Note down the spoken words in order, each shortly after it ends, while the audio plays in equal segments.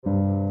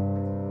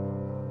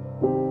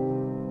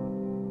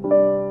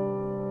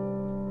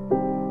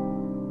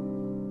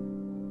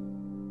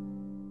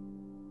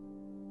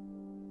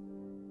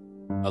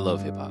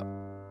love hip hop.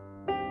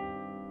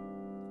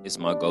 It's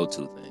my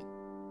go-to thing.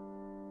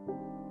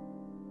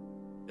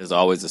 There's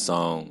always a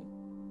song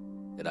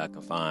that I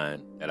can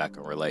find that I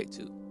can relate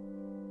to.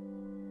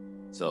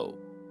 So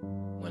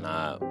when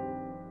I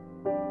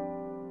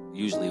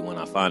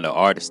find an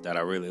artist that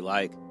I really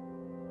like,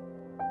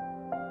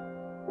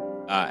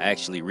 I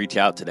actually reach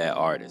out to that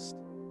artist.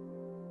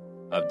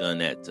 I've done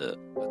that to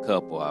a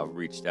couple. I've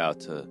reached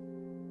out to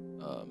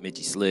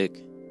Mitchie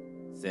Slick,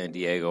 San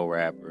Diego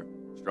rapper,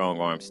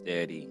 Strong Arm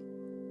Steady.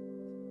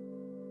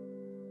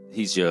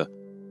 He's your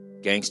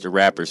gangster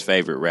rapper's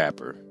favorite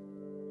rapper.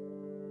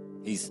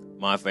 He's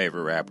my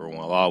favorite rapper and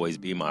will always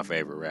be my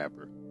favorite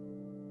rapper.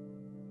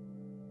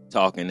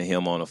 Talking to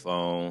him on the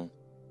phone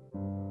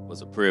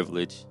was a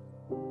privilege.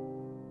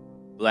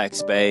 Black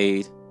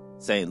Spade,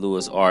 St.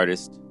 Louis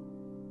artist,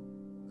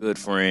 good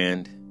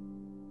friend.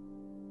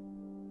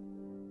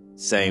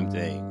 Same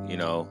thing,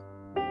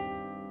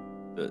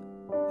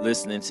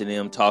 listening to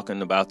them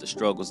talking about the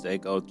struggles they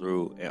go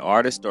through. And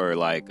artists are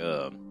like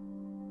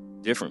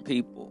different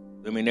people.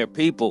 I mean, they're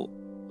people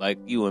like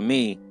you and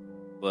me,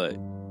 but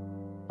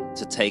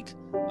to take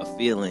a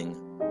feeling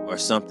or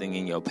something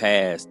in your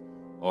past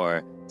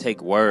or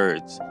take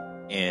words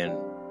and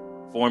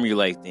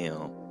formulate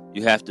them,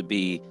 you have to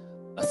be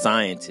a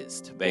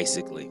scientist,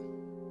 basically.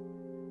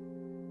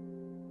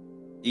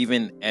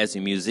 Even as a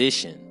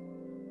musician,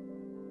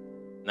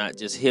 not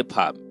just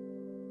hip-hop,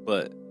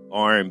 but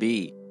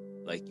R&B,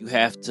 like you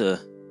have to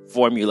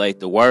formulate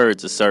the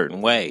words a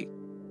certain way,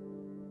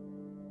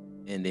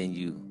 and then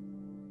you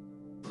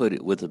put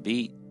it with a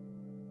beat,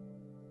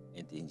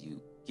 and then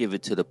you give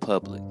it to the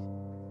public.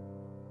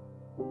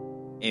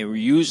 And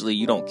usually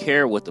you don't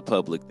care what the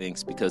public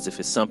thinks, because if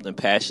it's something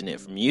passionate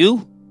from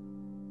you,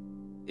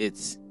 it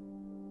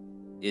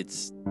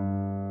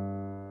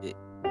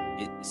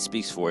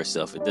speaks for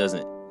itself. It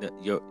doesn't,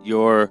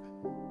 your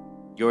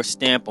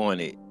stamp on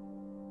it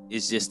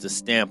is just a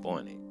stamp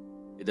on it.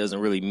 It doesn't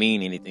really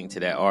mean anything to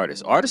that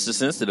artist. Artists are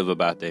sensitive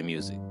about their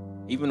music,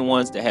 even the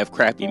ones that have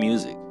crappy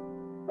music.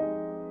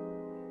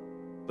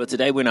 But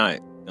today we're not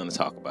going to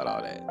talk about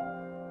all that.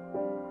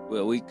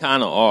 Well, we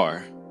kind of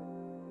are.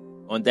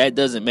 On That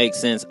Doesn't Make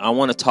Sense, I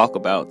want to talk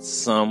about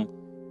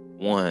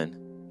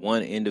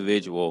one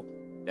individual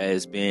that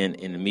has been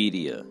in the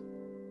media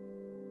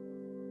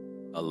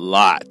a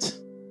lot.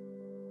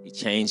 He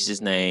changed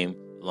his name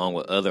along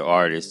with other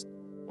artists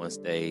once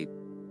they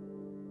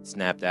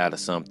snapped out of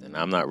something.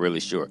 I'm not really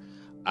sure.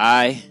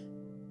 I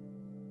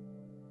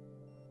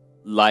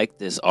like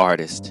this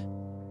artist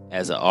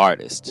as an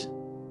artist.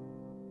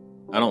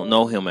 I don't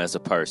know him as a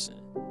person.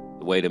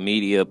 The way the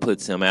media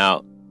puts him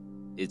out,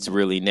 it's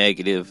really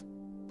negative,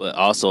 but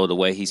also the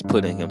way he's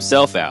putting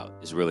himself out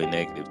is really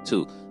negative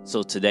too.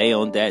 So today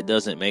on That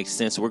Doesn't Make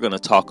Sense, we're going to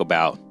talk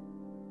about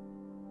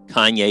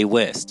Kanye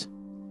West,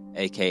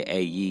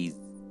 aka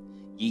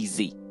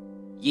Yeezy.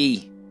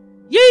 Yee!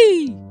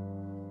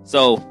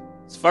 So,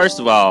 first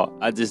of all,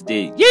 I just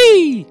did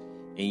yee,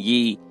 and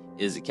yee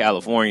is a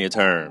California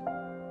term.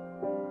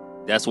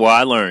 That's why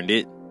I learned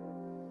it.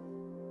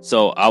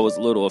 So I was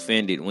a little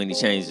offended when he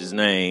changed his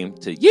name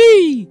to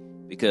Yee,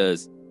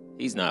 because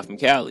he's not from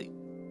Cali.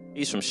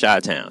 He's from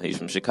Chi-Town. He's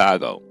from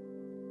Chicago.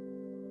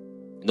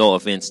 No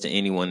offense to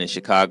anyone in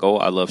Chicago.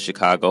 I love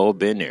Chicago. I've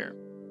been there.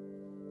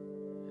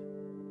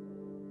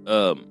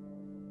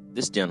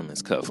 This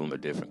gentleman's cut from a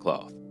different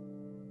cloth.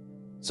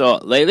 So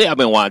lately I've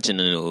been watching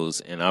the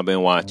news, and I've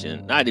been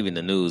watching, not even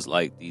the news,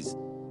 like these,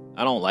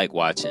 I don't like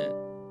watching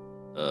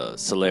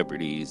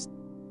celebrities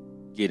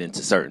get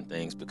into certain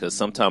things, because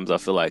sometimes I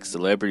feel like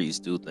celebrities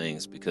do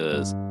things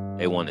because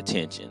they want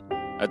attention.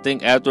 I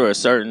think after a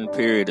certain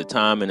period of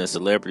time in a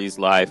celebrity's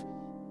life,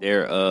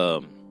 their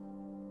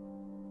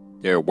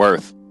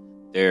worth,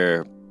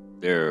 their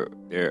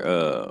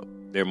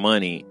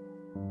money,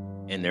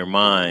 and their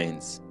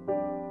minds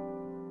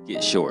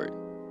get short.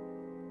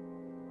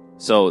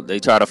 So they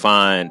try to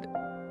find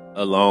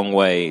a long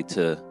way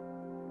to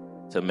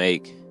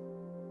make,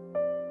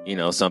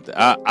 something.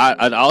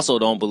 I also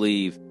don't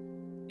believe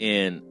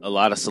in a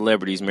lot of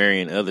celebrities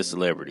marrying other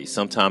celebrities.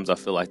 Sometimes I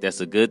feel like that's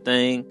a good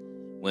thing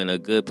when a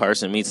good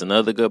person meets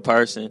another good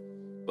person.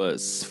 But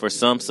for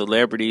some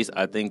celebrities,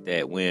 I think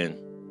that when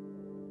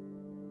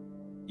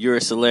you're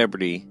a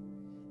celebrity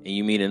and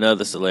you meet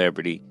another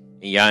celebrity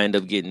and y'all end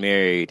up getting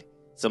married,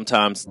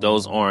 sometimes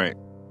those aren't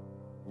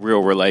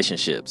real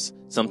relationships.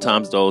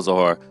 Sometimes those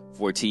are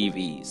for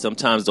TV.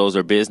 Sometimes those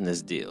are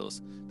business deals,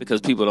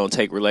 because people don't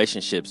take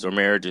relationships or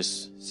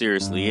marriages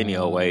seriously any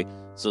old way.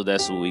 So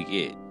that's what we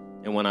get.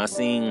 And when I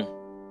seen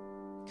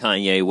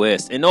Kanye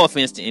West, and no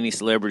offense to any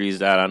celebrities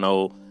that I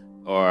know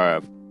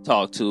or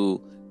talk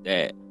to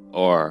that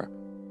are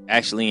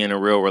actually in a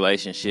real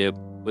relationship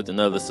with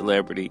another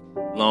celebrity,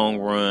 long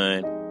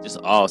run, just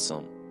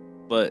awesome.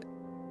 But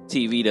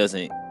TV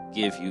doesn't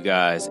give you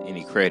guys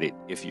any credit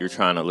if you're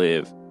trying to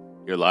live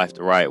your life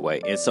the right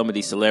way. And some of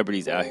these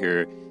celebrities out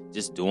here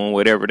just doing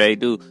whatever they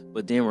do.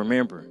 But then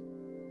remember,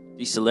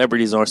 these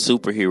celebrities aren't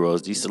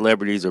superheroes. These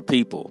celebrities are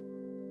people.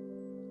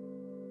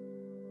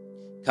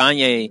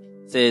 Kanye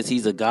says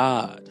he's a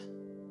god.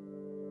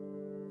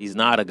 He's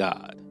not a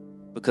god.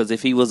 Because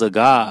if he was a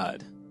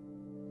god,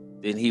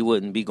 then he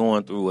wouldn't be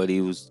going through what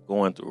he was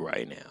going through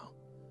right now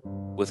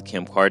with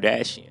Kim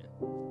Kardashian.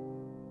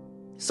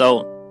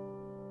 So,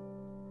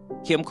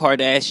 Kim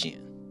Kardashian.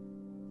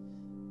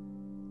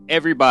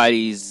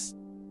 Everybody's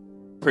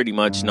pretty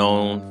much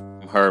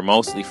known her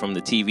mostly from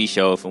the TV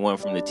show. If it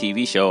wasn't from the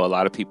TV show, a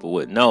lot of people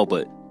wouldn't know.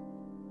 But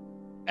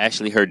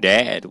actually, her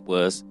dad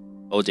was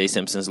O.J.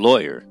 Simpson's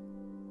lawyer.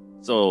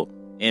 So,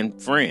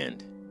 and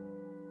friend.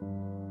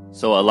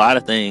 So, a lot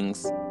of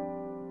things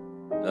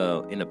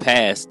in the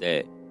past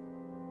that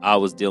I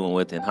was dealing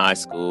with in high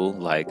school,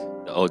 like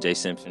the O.J.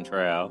 Simpson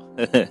trial,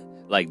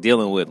 like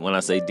dealing with, when I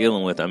say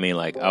dealing with, I mean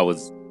like I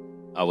was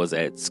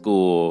at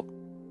school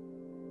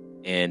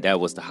and that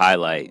was the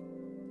highlight.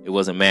 It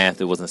wasn't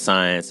math, it wasn't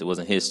science, it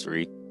wasn't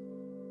history.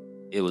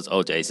 It was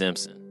O.J.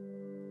 Simpson.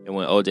 And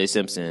when O.J.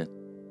 Simpson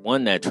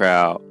won that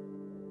trial,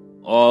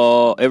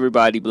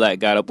 everybody black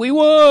got up, we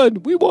won.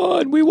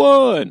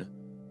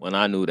 When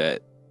I knew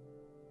that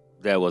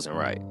wasn't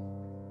right.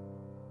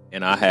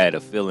 And I had a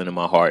feeling in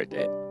my heart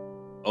that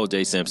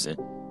O.J. Simpson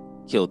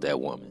killed that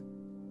woman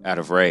out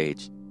of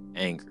rage,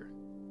 anger,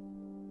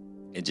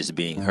 and just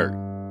being hurt.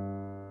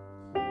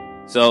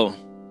 So,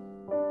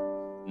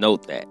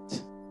 note that.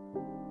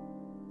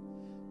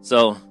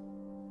 So,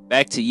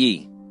 back to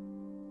Ye.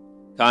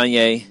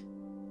 Kanye,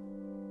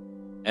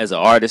 as an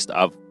artist,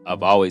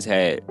 I've always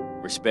had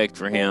respect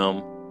for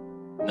him,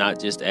 not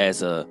just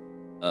as a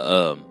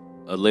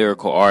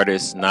lyrical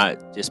artist,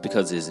 not just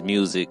because of his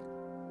music,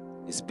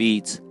 his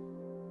beats,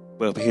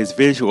 but his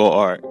visual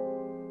art.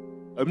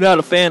 I'm not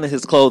a fan of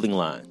his clothing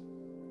line.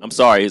 I'm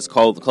sorry, his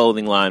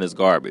clothing line is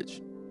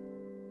garbage.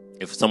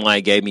 If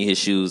somebody gave me his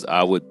shoes,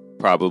 I would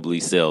probably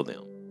sell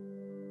them.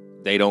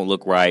 They don't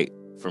look right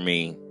for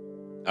me.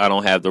 I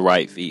don't have the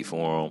right feet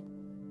for them.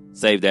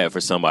 Save that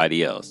for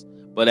somebody else.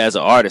 But as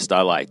an artist,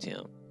 I liked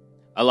him.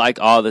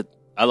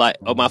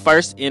 My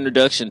first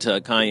introduction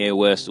to Kanye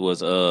West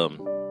was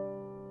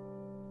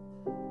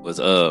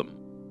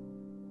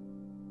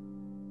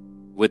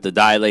with the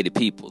Dilated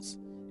Peoples.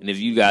 And if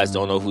you guys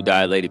don't know who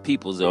Dilated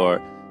Peoples are,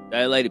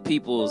 Dilated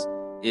Peoples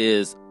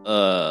is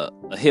a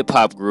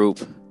hip-hop group,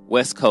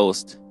 West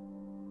Coast.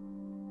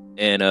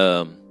 And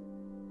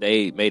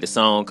they made a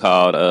song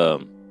called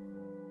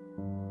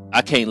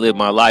I Can't Live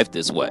My Life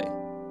This Way,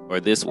 or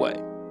This Way.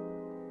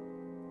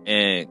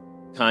 And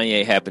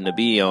Kanye happened to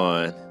be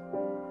on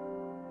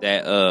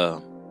that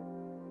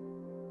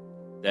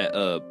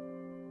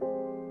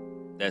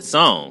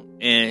song.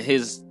 And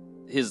his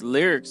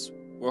lyrics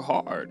were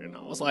hard, and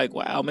I was like,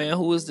 wow, man,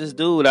 who is this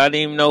dude? I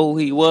didn't even know who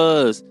he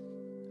was.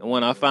 And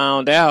when I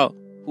found out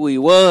who he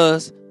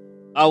was,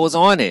 I was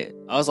on it.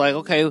 I was like,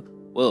 okay,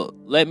 well,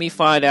 let me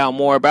find out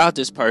more about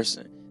this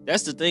person.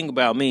 That's the thing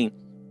about me.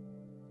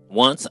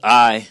 Once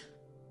I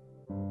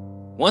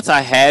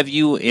have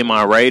you in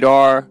my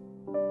radar,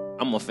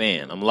 I'm a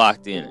fan. I'm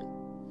locked in.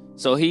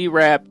 So he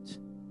rapped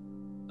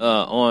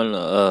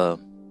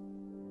on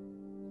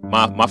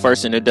my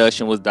first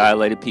introduction was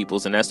Dilated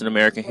Peoples, and that's an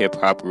American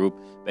hip-hop group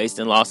based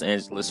in Los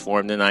Angeles,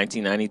 formed in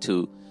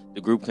 1992.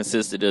 The group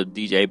consisted of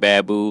DJ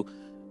Babu,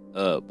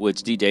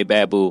 which DJ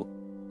Babu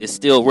is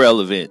still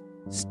relevant,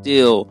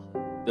 still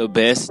the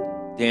best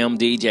damn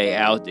DJ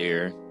out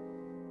there.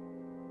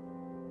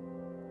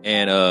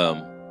 And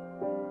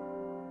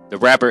the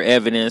rapper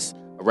Evidence,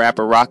 a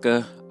rapper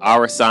Rocka,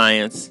 Our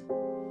Science,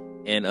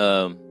 and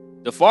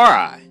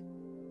Defari.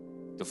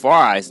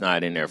 Defari's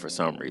not in there for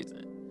some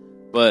reason.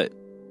 But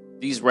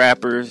these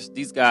rappers,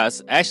 these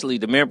guys, actually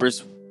the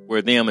members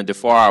were them, and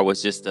Defari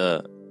was just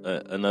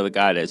another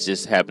guy that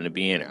just happened to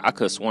be in there. I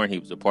could have sworn he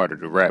was a part of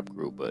the rap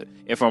group, but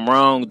if I'm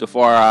wrong,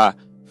 Defari,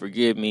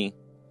 forgive me.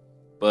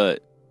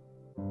 But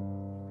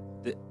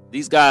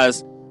these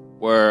guys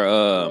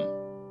were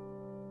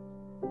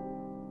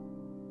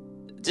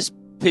just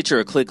picture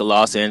a clique of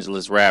Los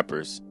Angeles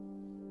rappers,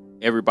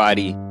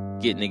 everybody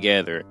getting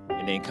together,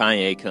 and then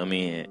Kanye come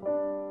in,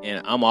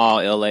 and I'm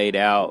all LA'd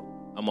out.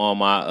 I'm on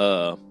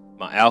my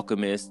my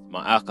Alchemist,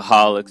 my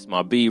Alcoholics,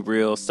 my Be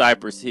Real,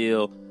 Cypress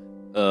Hill,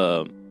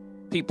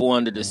 People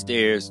Under the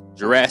Stairs,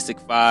 Jurassic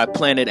 5,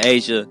 Planet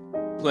Asia.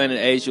 Planet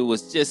Asia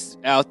was just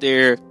out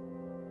there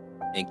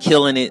and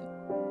killing it.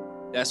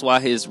 That's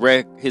why his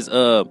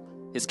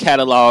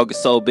catalog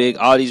is so big.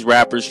 All these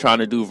rappers trying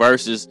to do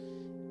verses.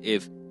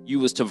 If you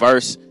was to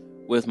verse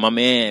with my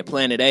man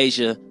Planet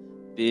Asia,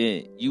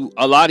 then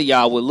a lot of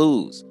y'all would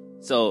lose.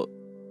 So,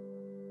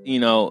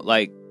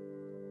 like,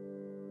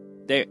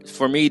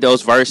 for me,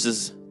 those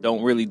verses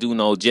don't really do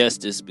no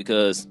justice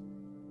because,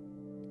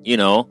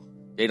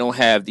 they don't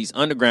have these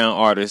underground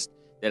artists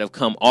that have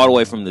come all the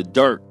way from the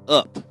dirt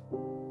up.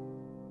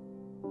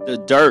 The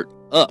dirt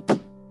up.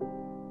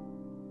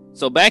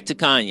 So back to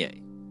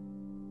Kanye.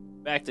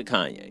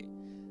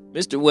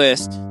 Mr.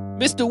 West.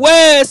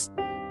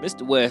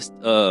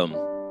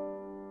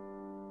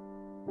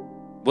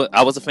 But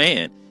I was a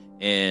fan,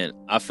 and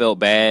I felt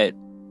bad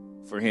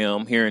for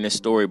him hearing this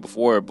story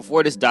before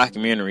this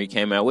documentary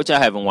came out, which I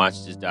haven't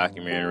watched this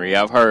documentary.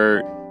 I've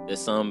heard that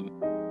some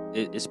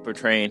it's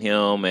portraying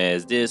him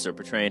as this or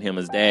portraying him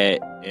as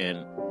that,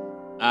 and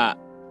I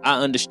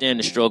understand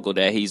the struggle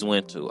that he's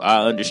went through.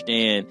 I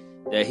understand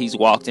that he's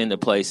walked into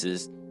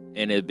places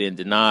and have been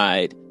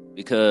denied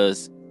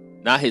because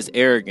not his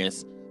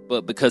arrogance,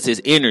 but because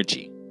his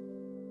energy.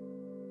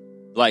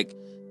 Like,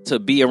 to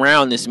be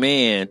around this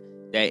man,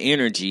 that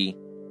energy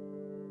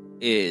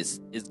is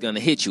gonna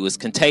hit you. It's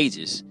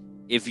contagious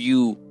if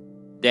you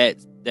that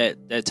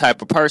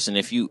type of person,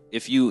 if you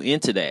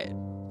into that.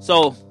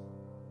 So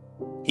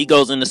he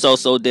goes into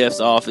So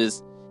Def's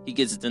office. He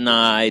gets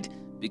denied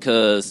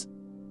because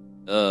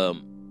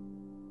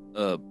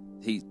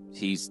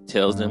he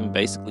tells them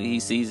basically he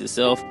sees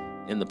himself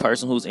in the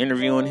person who's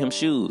interviewing him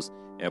shoes,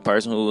 and the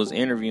person who was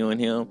interviewing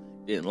him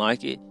didn't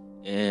like it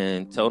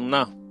and told him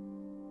no.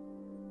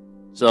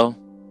 So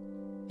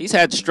he's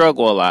had to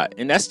struggle a lot,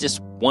 and that's just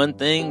one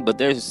thing, but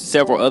there's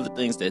several other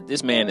things that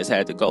this man has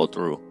had to go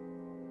through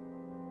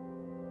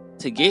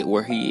to get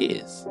where he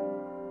is.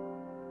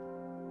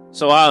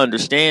 So I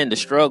understand the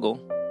struggle,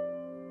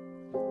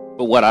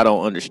 but what I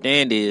don't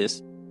understand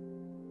is,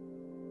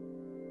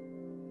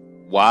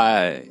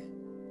 why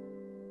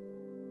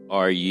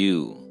are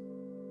you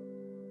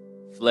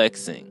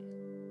flexing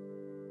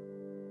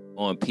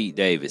on Pete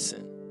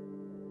Davidson?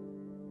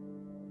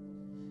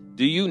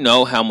 Do you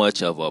know how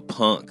much of a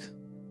punk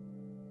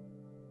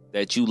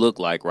that you look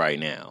like right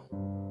now?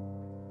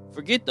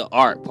 Forget the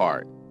art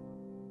part.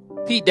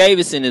 Pete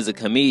Davidson is a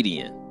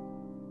comedian.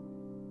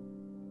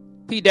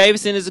 Pete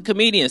Davidson is a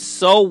comedian.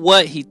 So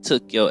what? He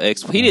took your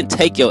ex. He didn't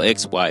take your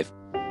ex-wife.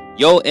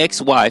 Your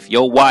ex-wife,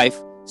 your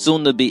wife,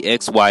 soon to be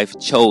ex-wife,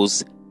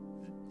 chose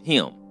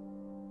him.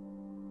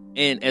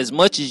 And as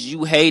much as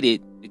you hate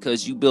it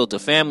because you built a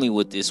family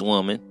with this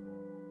woman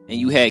and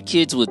you had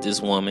kids with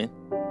this woman,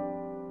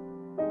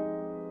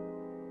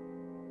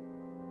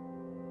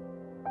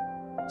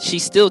 she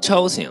still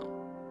chose him.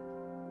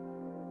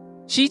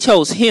 She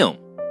chose him.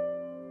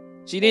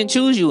 She didn't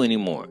choose you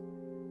anymore.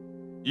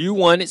 You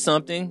wanted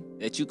something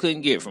that you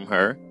couldn't get from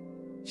her.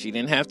 She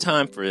didn't have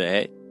time for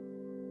that.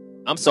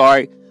 I'm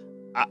sorry.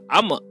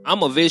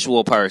 I'm a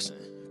visual person.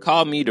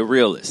 Call me the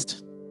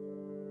realist.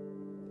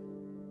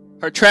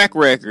 Her track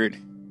record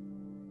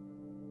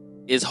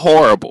is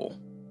horrible.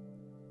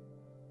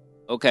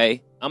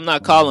 Okay? I'm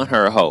not calling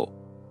her a hoe,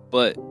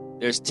 but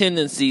there's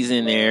tendencies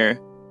in there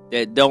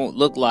that don't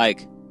look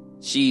like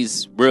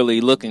she's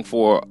really looking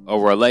for a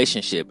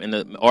relationship,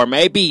 or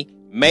maybe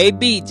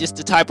just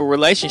the type of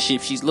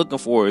relationship she's looking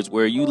for is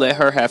where you let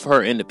her have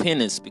her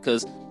independence,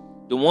 because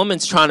the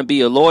woman's trying to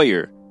be a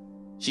lawyer.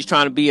 She's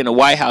trying to be in the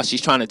White House. She's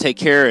trying to take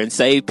care and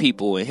save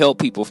people and help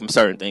people from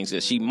certain things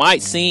that she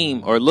might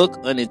seem or look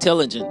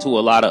unintelligent to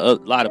a lot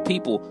of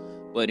people,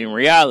 but in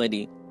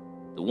reality,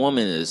 the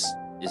woman is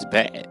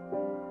bad.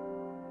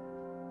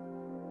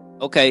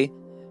 Okay,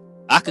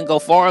 I can go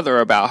farther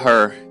about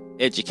her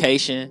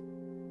education,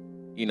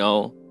 you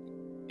know,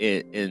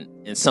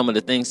 in some of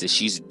the things that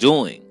she's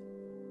doing.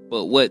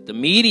 But what the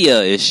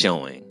media is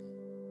showing,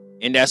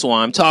 and that's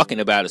why I'm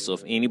talking about it. So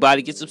if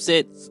anybody gets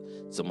upset,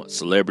 some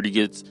celebrity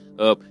gets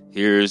up,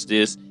 hears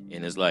this,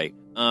 and is like,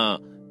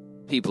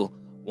 people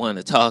want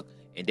to talk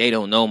and they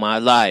don't know my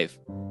life.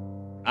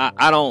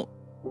 I don't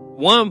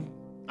want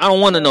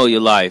to know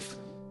your life,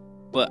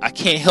 but I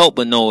can't help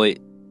but know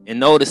it and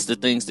notice the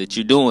things that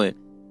you're doing,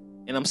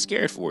 and I'm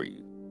scared for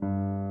you.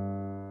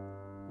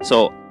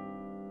 So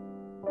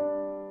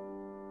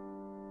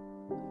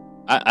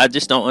I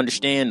just don't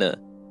understand the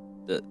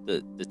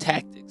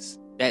tactics.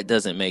 That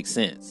doesn't make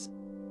sense.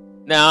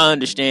 Now I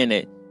understand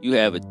that you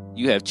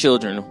have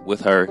children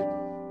with her.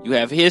 You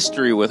have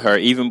history with her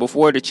even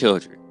before the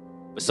children.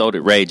 But so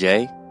did Ray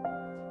J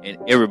and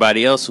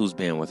everybody else who's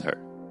been with her.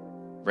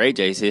 Ray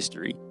J's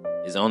history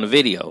is on the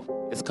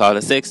video. It's called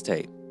a sex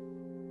tape.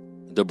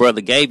 The brother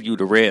gave you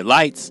the red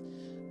lights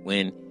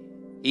when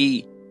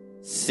he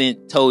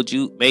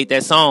made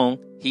that song.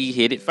 He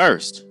hit it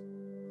first.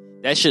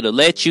 That should have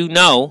let you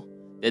know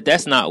that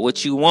that's not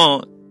what you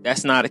want.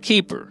 That's not a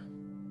keeper.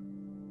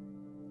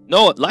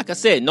 No, like I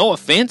said, no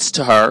offense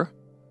to her,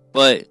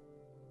 but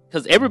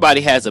because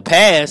everybody has a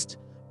past,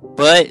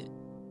 but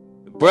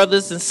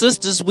brothers and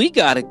sisters, we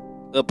gotta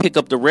pick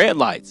up the red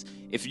lights.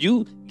 If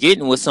you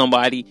getting with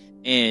somebody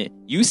and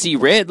you see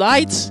red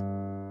lights,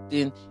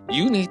 then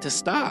you need to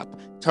stop,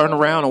 turn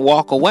around and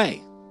walk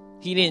away.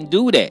 He didn't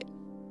do that.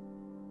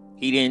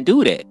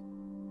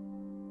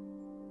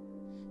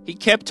 He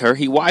kept her.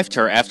 He wifed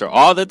her after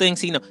all the things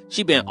he know.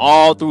 She been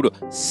all through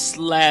the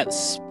slap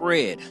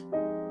spread,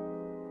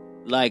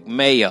 like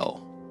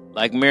mayo,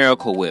 like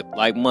Miracle Whip,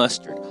 like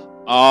mustard,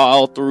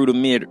 all through the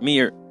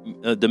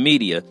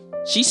media.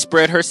 She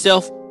spread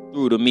herself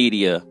through the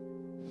media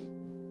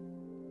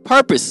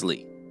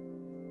purposely,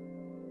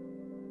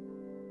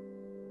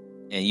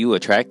 and you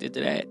attracted to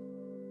that.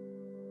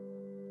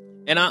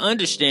 And I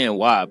understand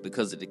why,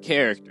 because of the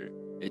character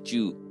that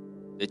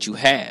you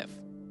have,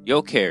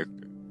 your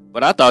character.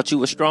 But I thought you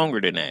were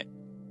stronger than that.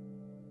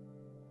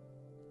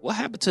 What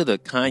happened to the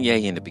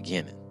Kanye in the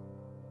beginning?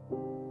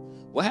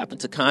 What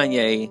happened to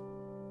Kanye,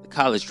 the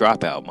college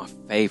dropout, my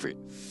favorite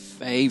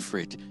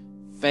favorite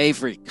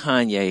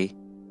Kanye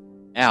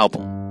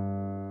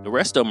album. The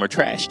rest of them are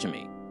trash to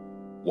me.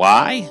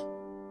 Why?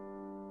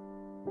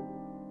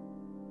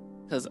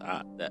 Because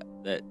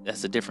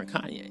that's a different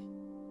Kanye.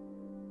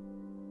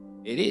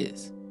 It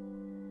is.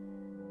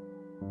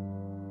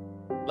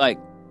 Like,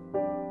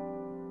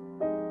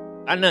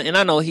 I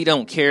know he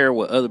don't care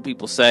what other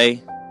people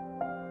say.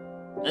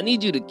 I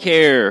need you to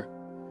care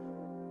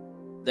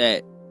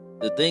that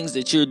the things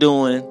that you're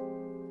doing,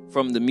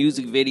 from the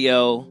music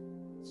video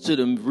to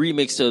the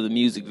remix of the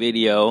music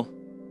video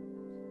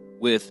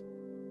with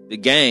the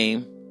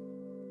game,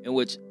 in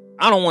which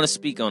I don't want to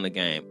speak on the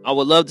game. I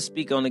would love to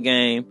speak on the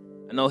game.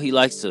 I know he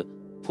likes to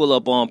pull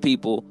up on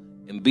people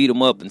and beat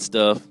them up and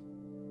stuff.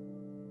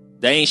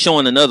 They ain't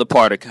showing another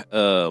part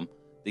of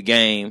the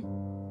game.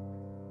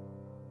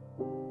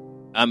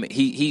 I mean,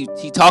 he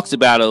talks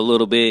about it a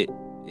little bit.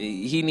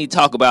 He need to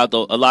talk about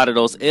a lot of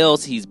those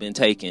L's he's been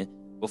taking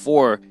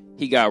before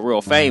he got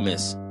real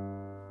famous.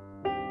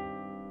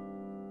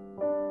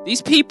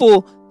 These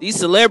people, these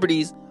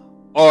celebrities,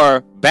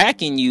 are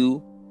backing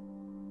you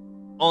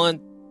on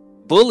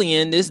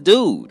bullying this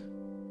dude.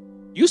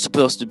 You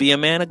supposed to be a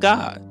man of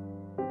God.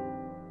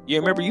 You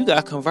remember you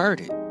got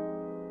converted.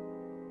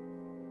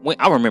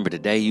 I remember the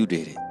day you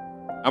did it.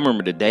 I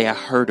remember the day I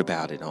heard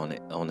about it on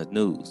the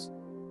news.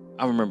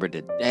 I remember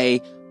the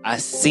day I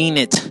seen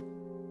it.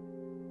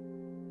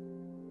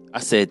 I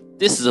said,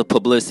 this is a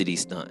publicity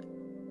stunt.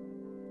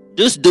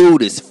 This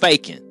dude is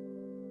faking.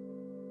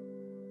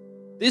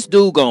 This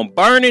dude gonna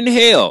burn in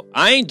hell.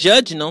 I ain't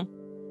judging him.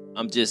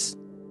 I'm just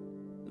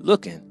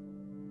looking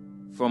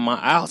from my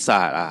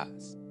outside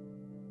eyes.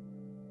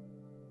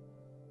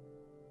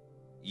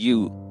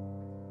 You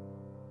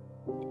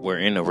were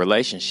in a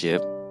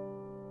relationship.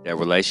 That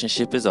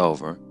relationship is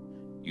over.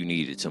 You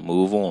needed to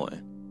move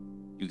on.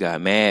 You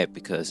got mad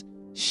because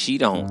she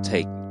don't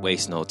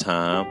waste no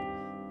time,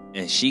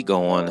 and she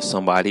go on to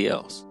somebody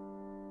else.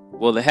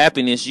 Well, the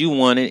happiness you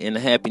wanted and the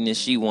happiness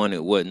she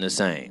wanted wasn't the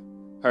same.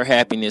 Her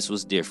happiness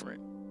was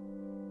different.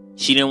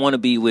 She didn't want to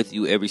be with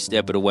you every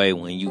step of the way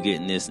when you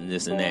getting this and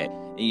this and that.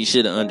 And you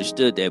should have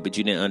understood that, but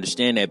you didn't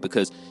understand that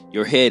because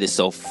your head is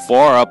so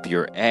far up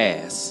your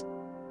ass.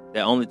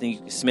 The only thing you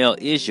can smell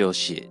is your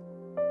shit.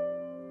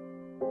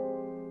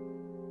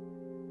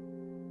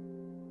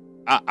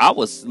 I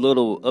was a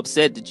little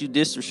upset that you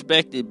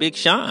disrespected Big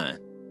Sean,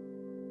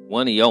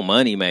 one of your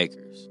money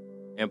makers,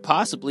 and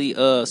possibly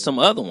some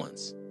other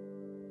ones,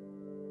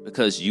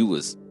 because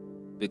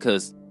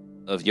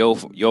of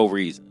your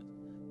reason.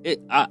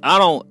 I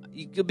don't.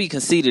 You could be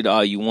conceited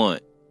all you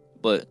want,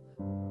 but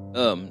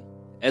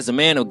as a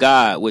man of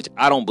God, which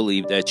I don't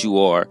believe that you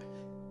are,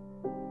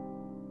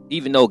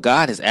 even though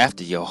God is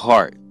after your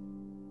heart,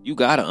 you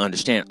gotta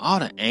understand all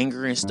the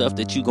anger and stuff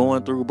that you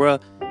going through,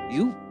 bruh.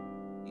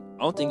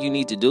 All thing you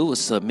need to do is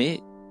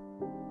submit.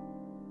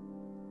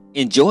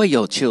 Enjoy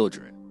your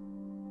children.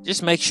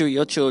 Just make sure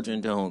your children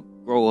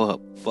don't grow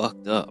up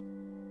fucked up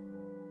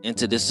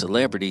into this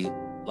celebrity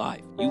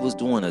life. You was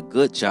doing a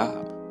good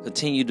job.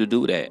 Continue to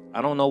do that.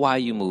 I don't know why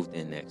you moved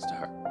in next to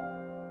her.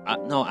 I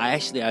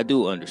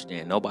do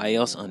understand. Nobody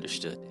else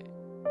understood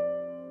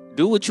that.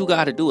 Do what you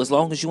got to do as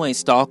long as you ain't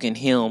stalking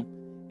him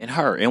and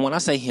her. And when I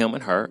say him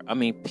and her, I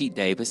mean Pete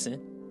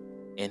Davidson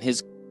and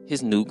his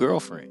new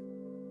girlfriend.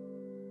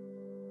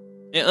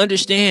 And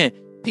understand,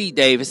 Pete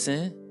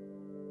Davidson,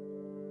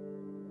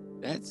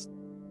 that's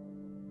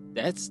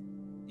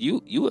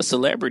you a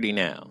celebrity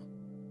now.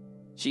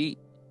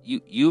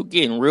 You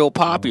getting real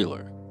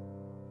popular.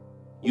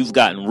 You've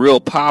gotten real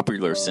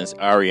popular since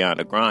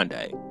Ariana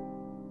Grande.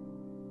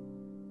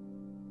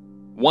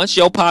 Once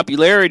your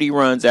popularity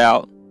runs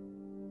out,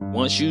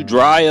 once you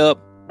dry up,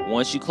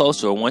 once you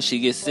close to her, once she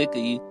gets sick of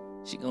you,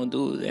 she gonna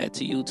do that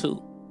to you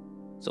too.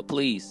 So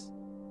please,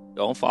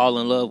 don't fall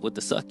in love with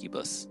the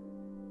succubus.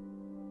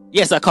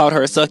 Yes, I called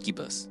her a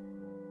succubus,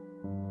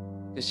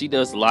 because she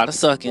does a lot of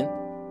sucking,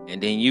 and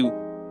then you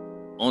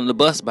on the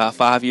bus about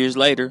 5 years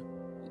later,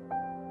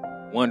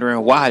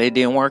 wondering why it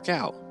didn't work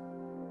out.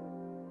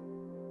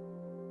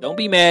 Don't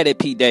be mad at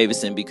Pete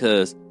Davidson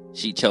because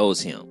she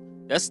chose him.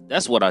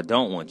 That's what I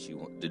don't want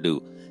you to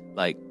do.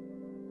 Like,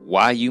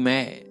 why are you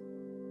mad?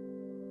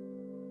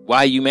 Why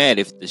are you mad?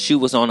 If the shoe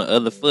was on the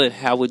other foot,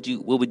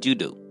 what would you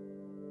do?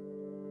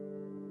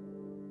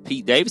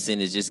 Pete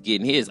Davidson is just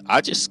getting his. I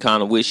just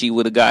kind of wish he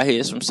would have got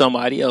his from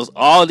somebody else.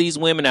 All these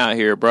women out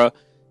here, bro,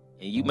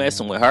 and you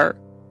messing with her.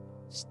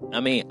 I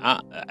mean,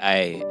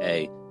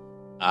 I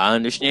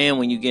understand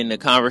when you get in a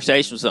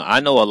conversation with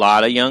I know a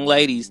lot of young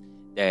ladies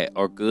that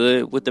are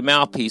good with the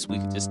mouthpiece. We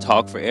can just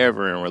talk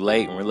forever and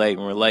relate.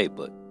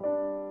 But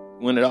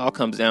when it all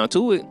comes down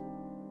to it,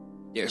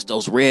 there's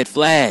those red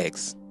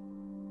flags,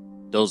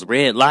 those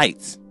red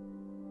lights.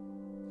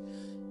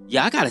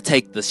 Yeah, I got to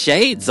take the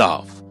shades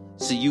off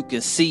so you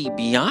can see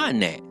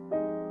beyond that.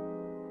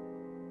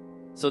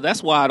 So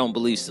that's why I don't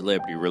believe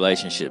celebrity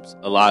relationships,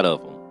 a lot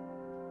of them,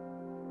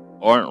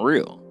 aren't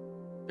real.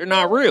 They're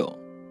not real.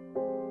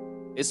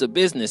 It's a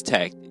business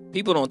tactic.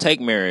 People don't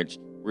take marriage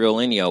real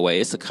any way.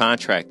 It's a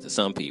contract to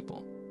some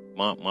people.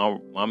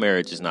 My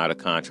marriage is not a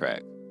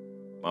contract.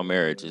 My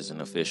marriage is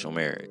an official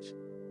marriage.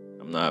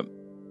 I'm not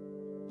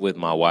with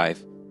my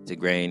wife to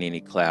gain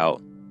any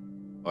clout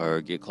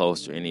or get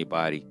close to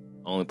anybody.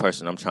 Only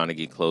person I'm trying to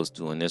get close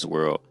to in this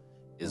world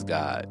is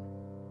God.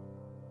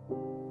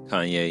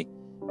 Kanye,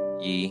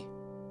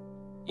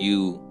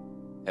 you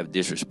have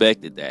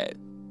disrespected that.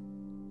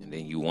 And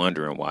then you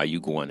wondering why you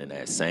going in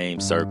that same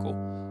circle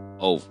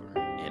over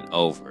and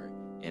over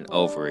and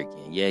over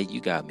again. Yeah,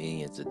 you got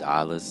millions of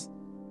dollars.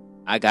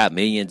 I got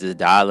millions of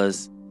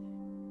dollars.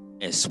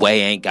 And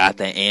Sway ain't got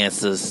the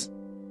answers.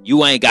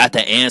 You ain't got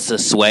the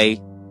answers,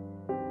 Sway.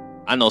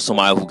 I know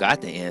somebody who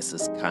got the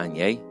answers,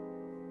 Kanye.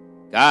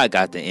 God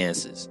got the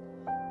answers.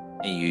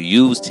 And you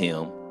used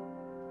him.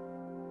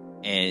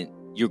 And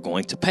you're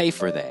going to pay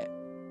for that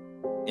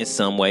in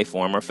some way,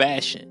 form, or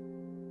fashion.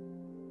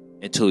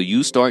 Until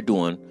you start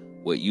doing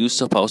what you're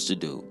supposed to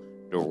do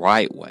the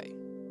right way.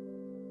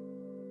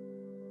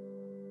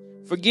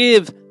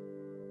 Forgive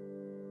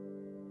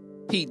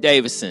Pete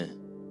Davidson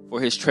for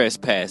his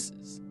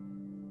trespasses.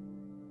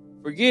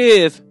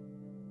 Forgive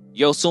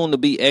your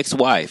soon-to-be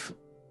ex-wife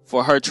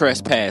for her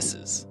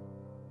trespasses.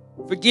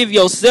 Forgive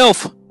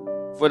yourself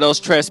for those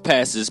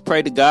trespasses.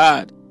 Pray to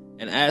God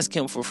and ask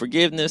him for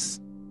forgiveness.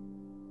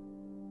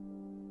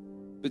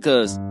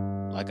 Because,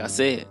 like I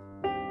said,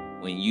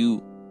 when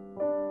you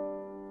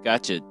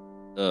got your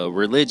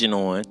religion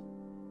on,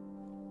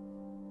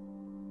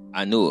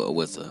 I knew it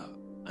was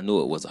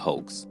a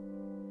hoax.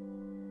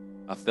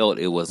 I felt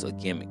it was a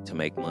gimmick to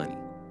make money.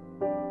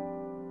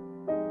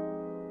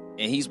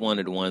 And he's one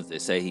of the ones that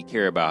say he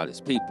care about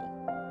his people.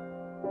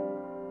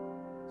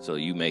 So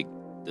you make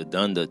the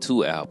Donda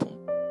 2 album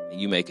and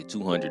you make it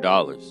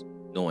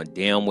 $200, knowing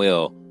damn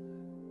well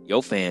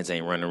your fans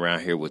ain't running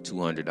around here with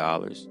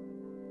 $200.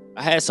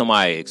 I had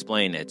somebody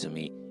explain that to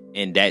me,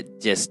 and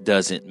that just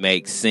doesn't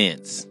make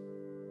sense.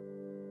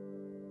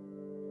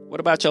 What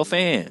about your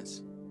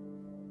fans?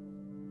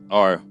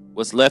 Or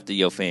what's left of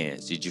your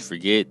fans? Did you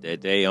forget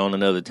that they on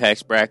another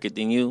tax bracket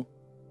than you?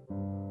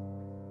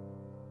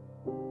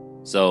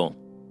 So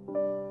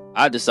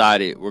I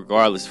decided,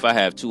 regardless if I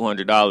have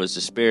 $200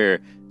 to spare,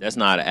 that's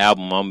not an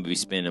album I'm going to be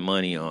spending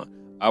money on.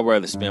 I'd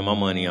rather spend my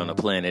money on the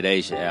Planet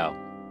Asia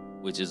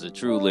album, which is a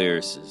true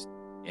lyricist.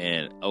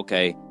 And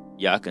okay,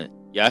 y'all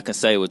can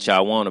say what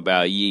y'all want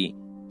about Ye,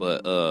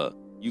 but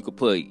you could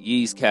put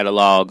Ye's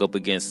catalog up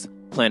against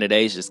Planet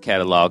Asia's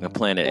catalog, and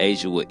Planet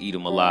Asia would eat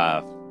them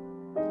alive.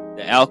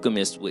 The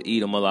Alchemist would eat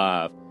them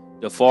alive.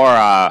 The Far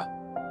Eye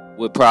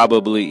would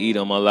probably eat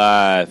them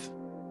alive.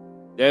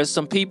 There's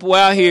some people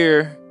out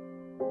here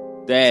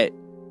that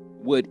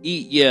would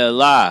eat you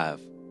alive,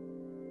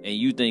 and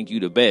you think you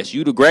the best.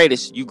 You the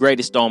greatest. You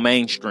greatest on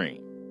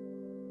mainstream.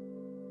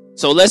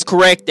 So let's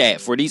correct that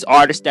for these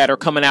artists that are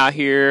coming out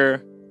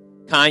here.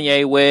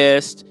 Kanye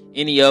West,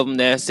 any of them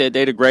that said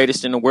they're the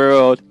greatest in the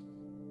world.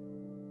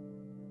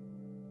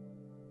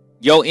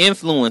 Your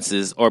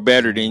influences are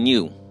better than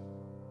you.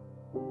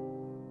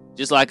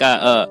 Just like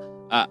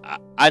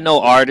I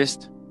know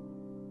artists.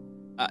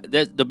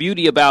 The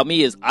beauty about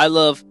me is I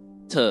love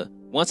to,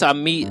 once I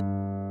meet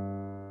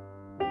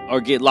or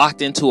get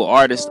locked into an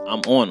artist, I'm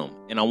on them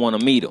and I want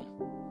to meet them.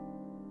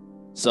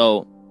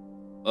 So,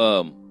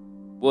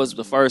 was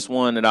the first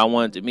one that I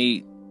wanted to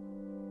meet.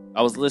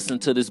 I was listening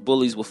to this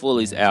Bullies with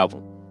Fullies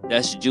album.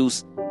 That's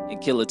Juice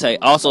and Killer Tay.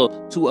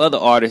 Also, 2 other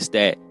artists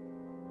that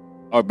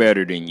are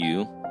better than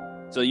you.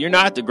 So you're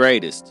not the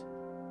greatest.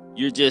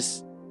 You're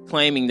just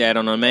claiming that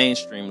on a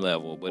mainstream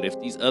level. But if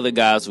these other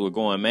guys who are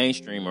going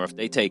mainstream, or if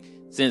they take,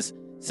 since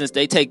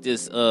they take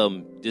this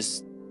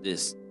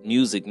this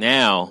music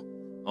now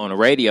on the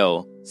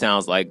radio,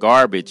 sounds like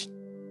garbage,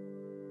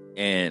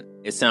 and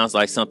it sounds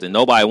like something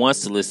nobody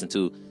wants to listen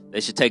to, they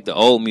should take the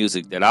old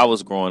music that I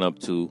was growing up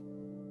to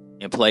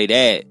and play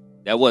that.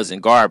 That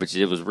wasn't garbage.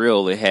 It was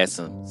real. It had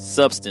some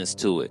substance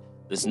to it.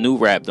 This new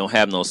rap don't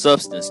have no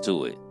substance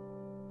to it.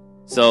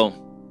 So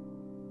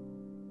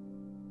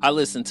I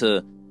listened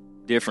to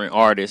different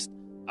artists.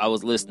 I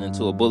was listening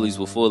to a Bullies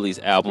with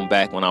Fullies album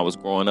back when I was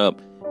growing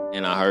up,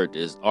 and I heard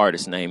this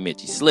artist named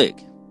Mitchie Slick.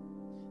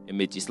 And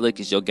Mitchie Slick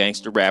is your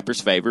gangster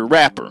rapper's favorite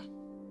rapper.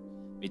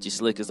 Mitchie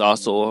Slick is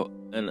also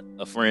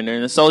a friend and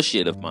an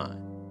associate of mine.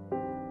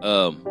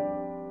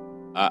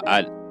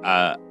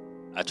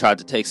 I tried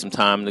to take some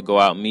time to go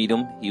out and meet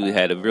him. He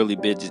had a really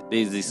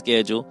busy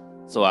schedule,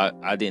 so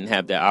I didn't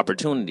have that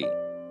opportunity.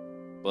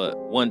 But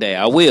one day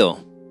I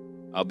will.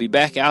 I'll be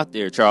back out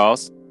there,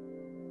 Charles.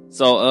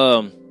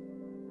 So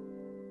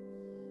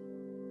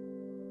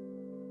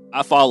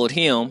I followed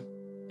him,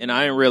 and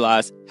I didn't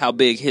realize how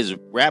big his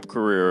rap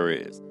career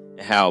is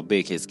and how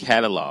big his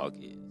catalog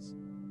is.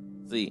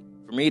 See,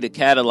 for me, the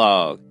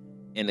catalog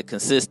and the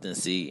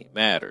consistency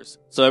matters.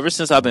 So ever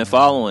since I've been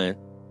following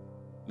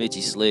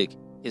Mitchie Slick,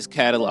 his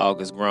catalog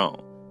has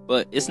grown.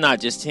 But it's not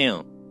just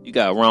him. You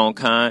got Ron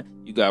Khan,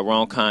 you got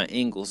Ron Khan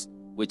Ingalls,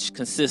 which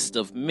consists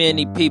of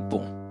many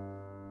people.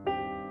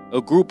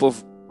 A group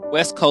of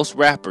West Coast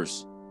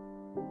rappers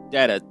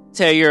that'll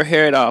tear your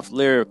head off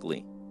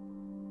lyrically.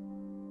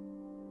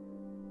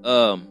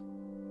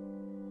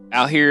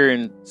 out here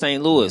in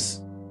St.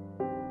 Louis,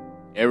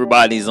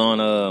 everybody's on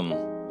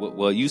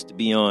what used to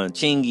be on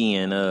Chingy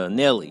and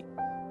Nelly.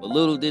 But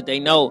little did they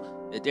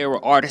know that there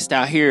were artists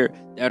out here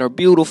that are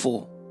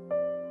beautiful,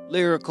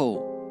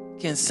 lyrical,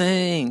 can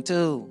sing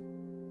too.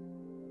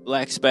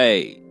 Black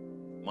Spade,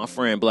 my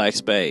friend Black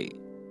Spade.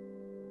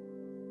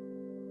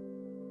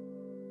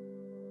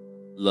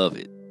 Love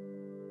it.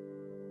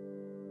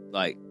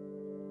 Like,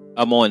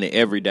 I'm on it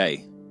every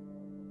day.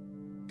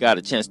 Got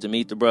a chance to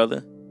meet the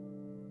brother.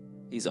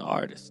 He's an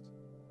artist.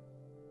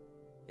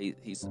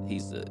 He's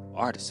an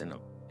artist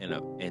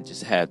and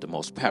just had the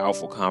most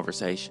powerful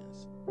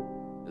conversations.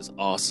 It's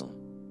awesome.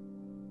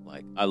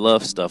 Like, I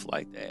love stuff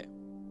like that.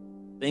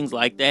 Things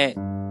like that,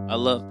 I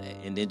love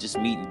that. And then just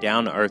meeting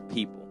down to earth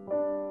people.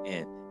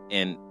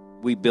 And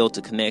we built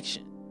a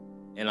connection.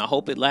 And I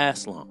hope it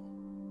lasts long.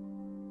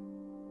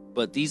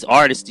 But these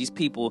artists, these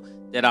people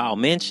that I'll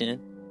mention,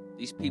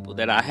 these people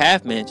that I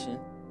have mentioned,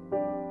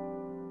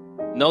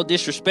 no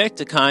disrespect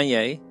to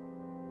Kanye,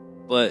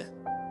 but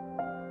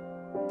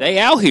they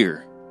out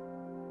here.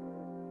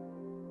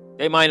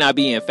 They might not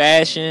be in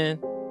fashion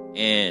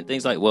and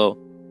things like, well,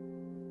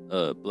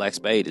 Black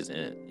Spade is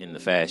in the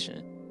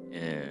fashion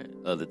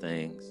and other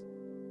things,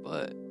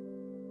 but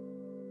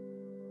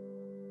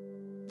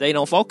they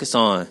don't focus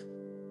on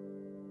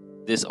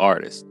this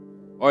artist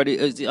or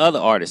the other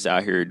artists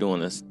out here doing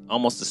this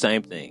almost the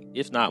same thing,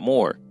 if not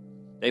more.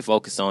 They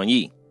focus on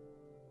Ye,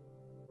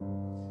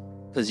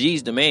 because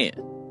Ye's the man.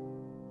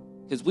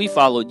 Because we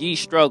followed Ye's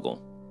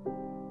struggle.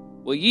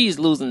 Well, Ye's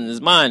losing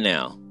his mind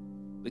now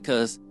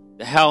because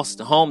the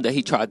home that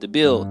he tried to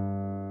build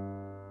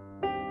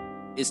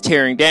is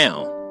tearing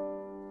down.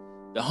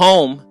 The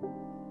home,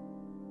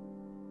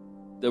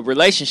 the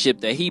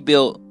relationship that he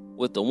built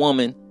with the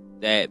woman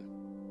that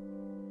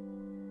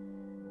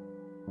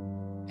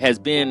has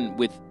been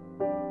with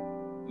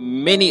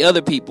many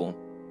other people.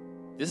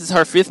 This is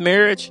her 5th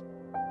marriage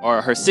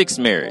or her 6th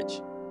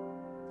marriage.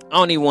 I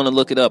don't even want to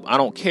look it up. I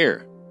don't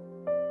care.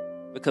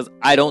 Because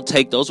I don't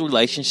take those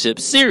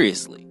relationships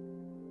seriously.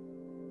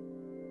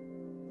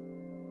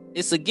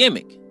 It's a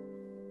gimmick.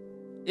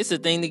 It's a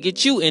thing to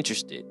get you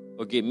interested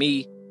or get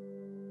me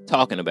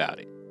talking about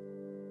it.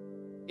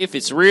 If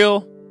it's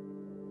real,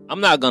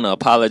 I'm not going to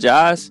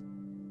apologize,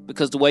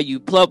 because the way you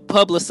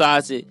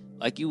publicize it,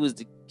 like you was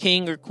the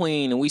king or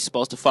queen and we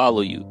supposed to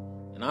follow you.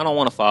 And I don't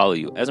want to follow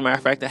you. As a matter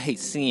of fact, I hate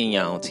seeing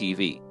y'all on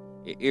TV.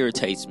 It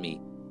irritates me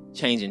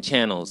changing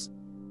channels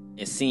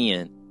and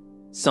seeing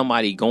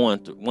somebody going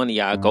through, one of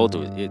y'all go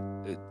through it.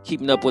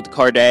 Keeping up with the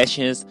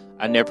Kardashians,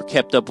 I never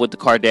kept up with the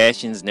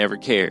Kardashians, never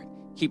cared.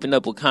 Keeping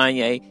up with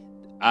Kanye,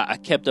 I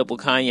kept up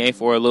with Kanye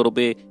for a little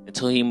bit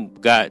until he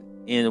got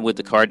in with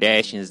the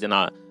Kardashians. Then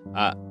I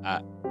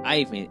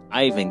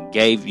even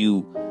gave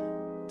you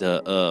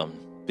the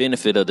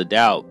benefit of the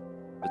doubt,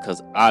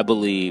 because I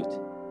believed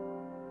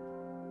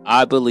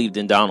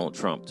in Donald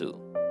Trump too.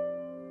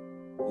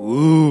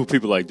 Ooh,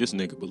 people like, this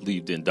nigga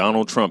believed in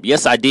Donald Trump.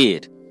 Yes, I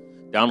did.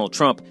 Donald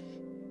Trump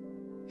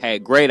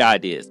had great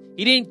ideas.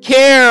 He didn't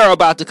care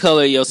about the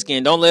color of your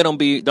skin. Don't let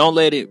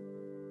it.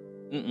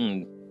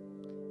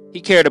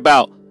 He cared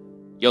about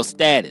your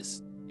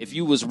status. If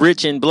you was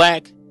rich and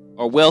black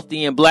or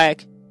wealthy and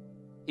black,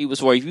 he was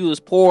for you. If you was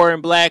poor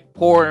and black,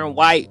 poor and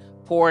white,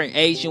 poor and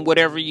Asian,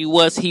 whatever you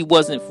was, he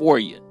wasn't for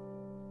you.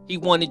 He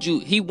wanted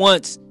you.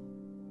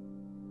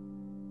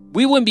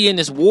 We wouldn't be in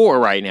this war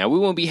right now. We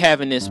wouldn't be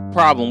having this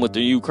problem with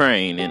the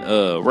Ukraine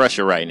and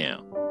Russia right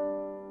now.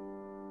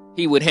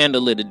 He would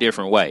handle it a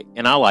different way.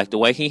 And I like the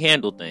way he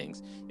handled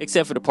things.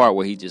 Except for the part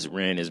where he just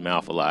ran his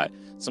mouth a lot.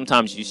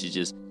 Sometimes you should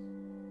just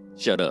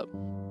shut up.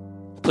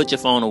 Put your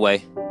phone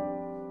away.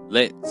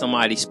 Let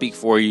somebody speak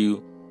for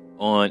you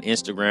on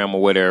Instagram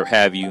or whatever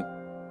have you.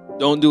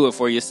 Don't do it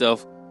for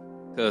yourself.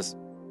 Because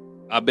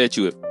I bet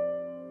you if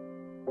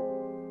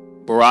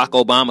Barack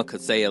Obama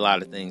could say a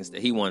lot of things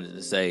that he wanted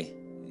to say,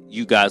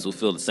 you guys will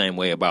feel the same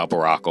way about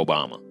Barack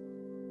Obama.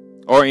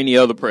 Or any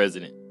other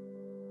president.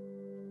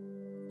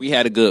 We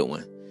had a good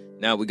one.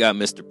 Now we got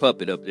Mr.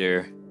 Puppet up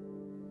there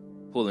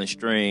pulling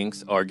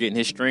strings or getting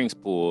his strings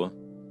pulled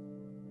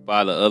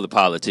by the other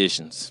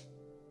politicians.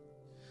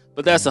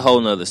 But that's a whole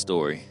nother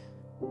story.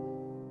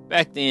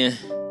 Back then,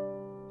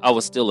 I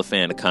was still a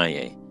fan of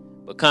Kanye.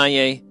 But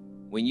Kanye,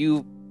 when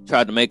you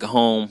tried to make a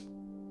home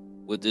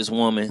with this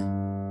woman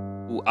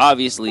who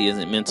obviously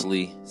isn't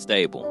mentally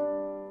stable,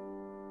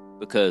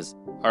 because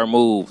her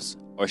moves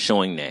are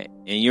showing that,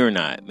 and you're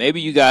not.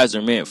 Maybe you guys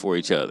are meant for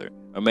each other.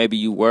 Or maybe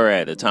you were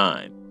at a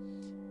time.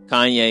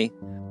 Kanye,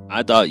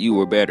 I thought you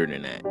were better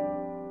than that.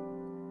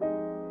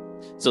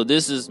 So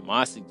this is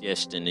my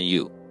suggestion to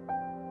you.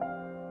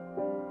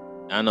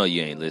 I know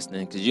you ain't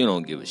listening because you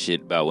don't give a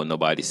shit about what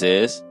nobody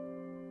says.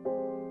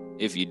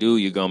 If you do,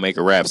 you're going to make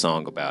a rap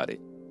song about it.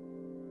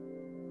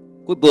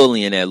 Quit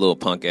bullying that little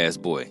punk ass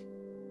boy.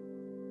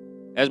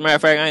 As a matter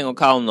of fact, I ain't going to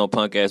call him no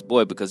punk ass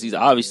boy, because he's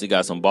obviously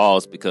got some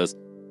balls, because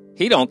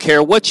he don't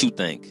care what you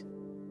think.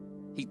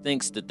 He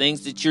thinks the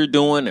things that you're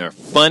doing are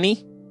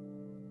funny,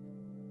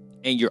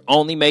 and you're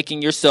only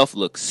making yourself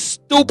look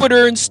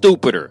stupider and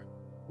stupider.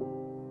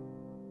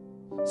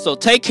 So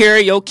take care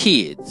of your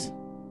kids.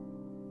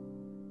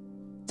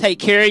 Take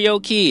care of your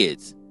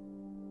kids.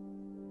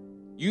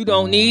 You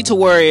don't need to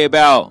worry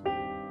about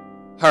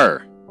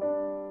her.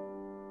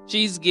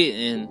 She's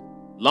getting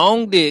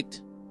long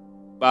dicked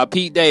by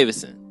Pete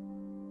Davidson.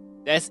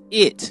 That's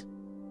it.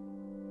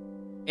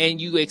 And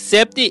you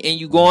accept it and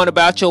you go on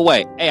about your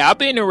way. Hey, I've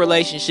been in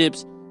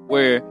relationships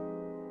where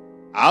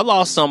I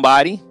lost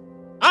somebody.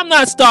 I'm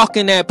not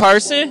stalking that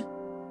person.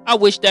 I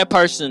wish that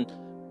person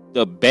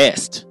the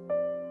best.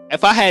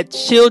 If I had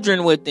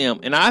children with them,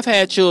 and I've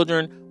had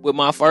children with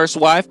my first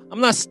wife, I'm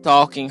not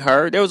stalking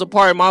her. There was a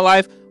part of my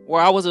life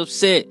where I was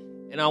upset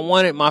and I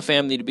wanted my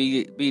family to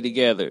be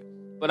together.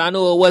 But I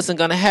knew it wasn't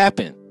going to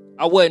happen.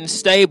 I wasn't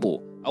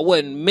stable. I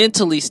wasn't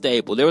mentally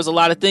stable. There was a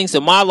lot of things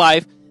in my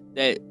life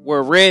that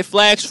were red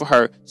flags for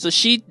her. So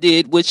she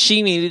did what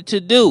she needed to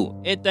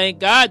do. And thank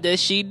God that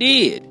she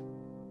did.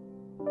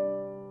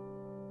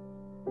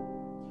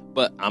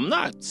 But I'm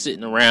not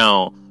sitting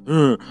around,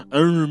 I'm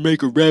going to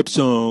make a rap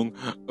song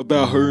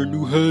about her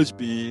new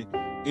husband.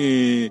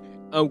 And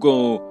I'm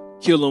going to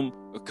kill him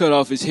or cut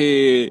off his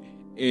head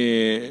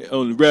and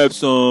on the rap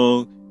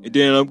song. And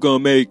then I'm going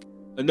to make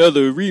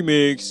another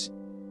remix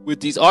with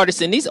these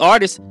artists. And these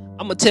artists,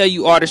 I'm going to tell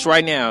you artists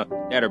right now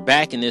that are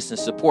backing this and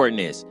supporting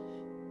this.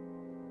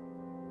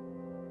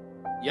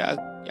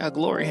 Y'all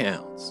glory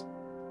hounds.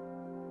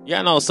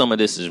 Y'all know some of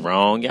this is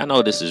wrong. Y'all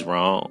know this is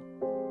wrong.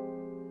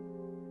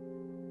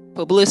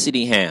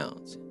 Publicity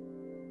hounds.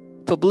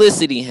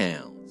 Publicity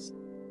hounds.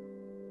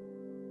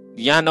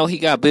 Y'all know he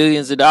got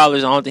billions of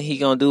dollars. The only thing he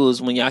gonna do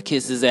is when y'all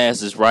kiss his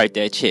ass is write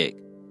that check.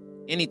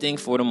 Anything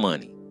for the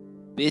money.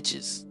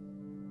 Bitches.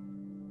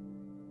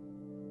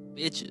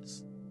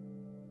 Bitches.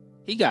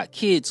 He got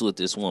kids with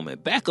this woman.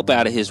 Back up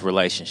out of his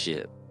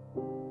relationship.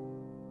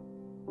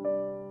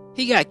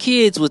 He got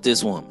kids with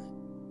this woman.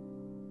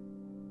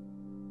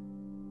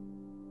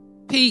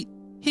 Pete,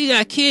 he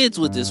got kids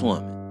with this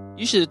woman.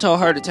 You should have told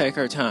her to take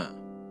her time.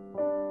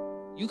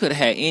 You could have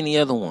had any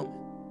other woman.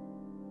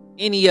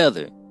 Any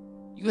other.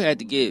 You had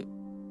to get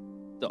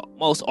the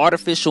most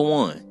artificial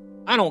one.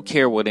 I don't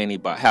care what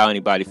how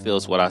anybody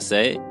feels what I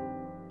say.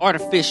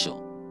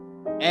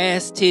 Artificial.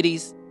 Ass,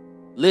 titties,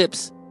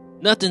 lips.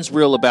 Nothing's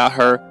real about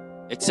her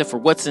except for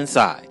what's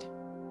inside.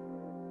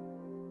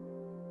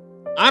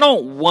 I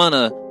don't want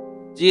to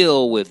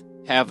deal with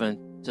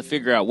having to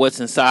figure out what's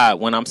inside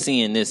when I'm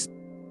seeing this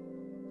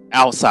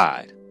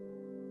outside.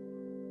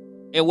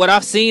 And what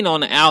I've seen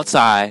on the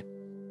outside,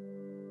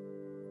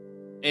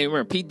 and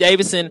remember, Pete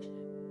Davidson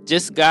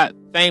just got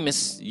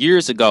famous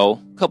a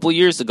couple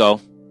years ago.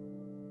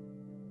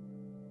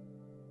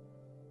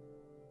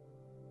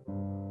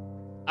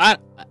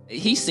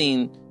 He's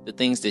seen the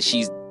things that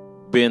she's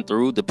been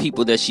through, the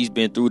people that she's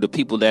been through, the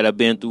people that have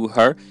been through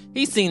her.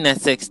 He's seen that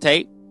sex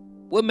tape.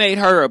 What made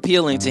her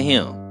appealing to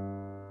him?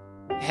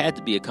 It had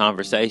to be a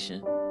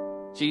conversation.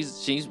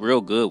 She's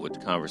real good with the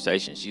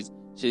conversation. She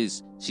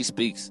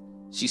speaks.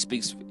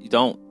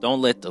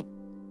 Don't let the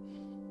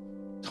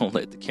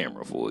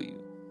camera fool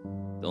you.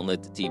 Don't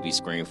let the TV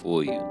screen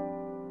fool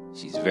you.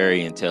 She's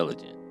very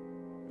intelligent.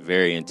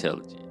 Very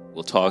intelligent.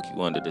 Will talk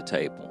you under the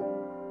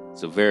table.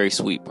 It's a very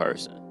sweet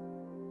person.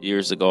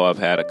 Years ago, I've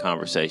had a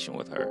conversation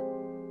with her.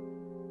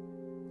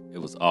 It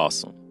was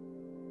awesome.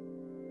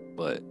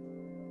 But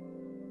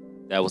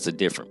that was a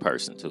different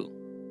person, too.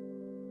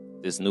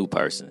 This new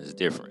person is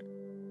different.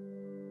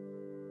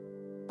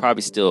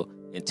 Probably still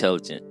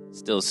intelligent,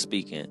 still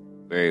speaking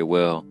very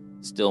well,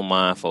 still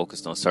mind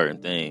focused on certain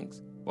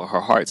things, but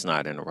her heart's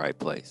not in the right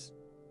place.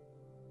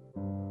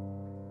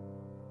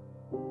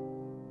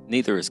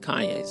 Neither is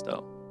Kanye's,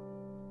 though.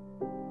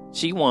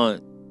 She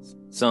wants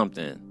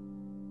something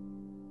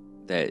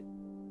that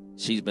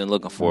she's been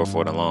looking for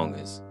the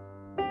longest,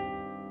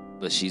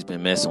 but she's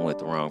been messing with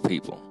the wrong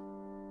people.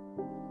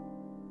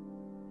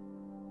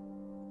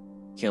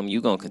 Kim,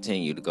 you're going to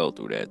continue to go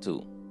through that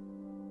too.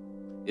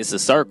 It's a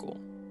circle.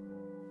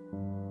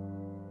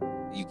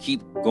 You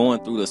keep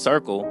going through the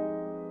circle,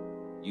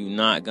 you're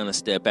not going to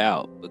step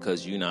out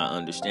because you're not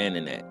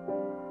understanding that.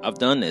 I've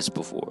done this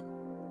before.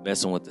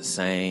 Messing with the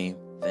same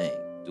thing.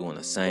 Doing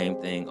the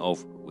same thing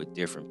over with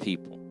different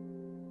people.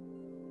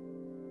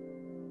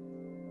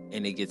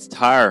 And it gets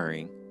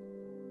tiring.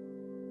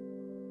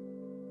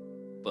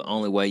 But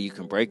only way you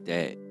can break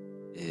that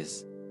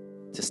is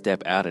to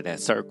step out of that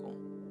circle.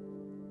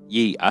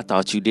 Yee, I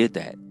thought you did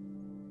that.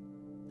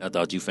 I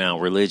thought you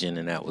found religion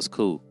and that was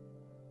cool.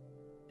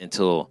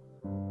 Until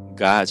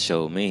God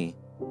showed me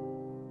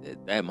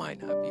that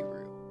might not be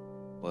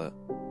real. But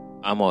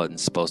I wasn't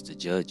supposed to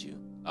judge you.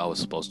 I was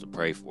supposed to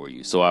pray for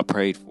you. So I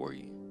prayed for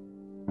you.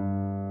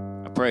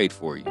 I prayed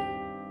for you.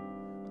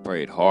 I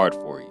prayed hard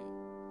for you.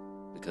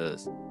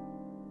 Because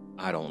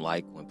I don't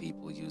like when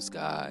people use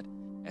God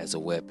as a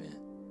weapon.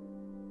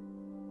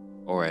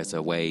 Or as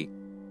a way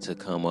to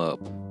come up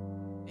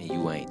and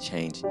you ain't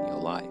changing your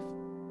life.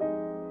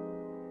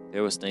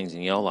 There was things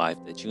in your life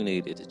that you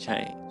needed to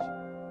change.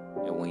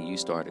 And when you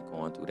started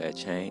going through that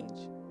change,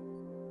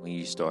 when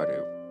you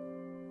started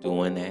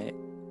doing that,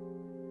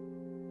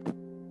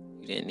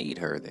 you didn't need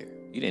her there.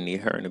 You didn't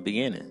need her in the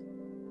beginning.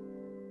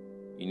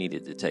 You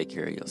needed to take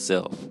care of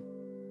yourself.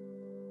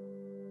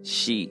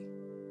 She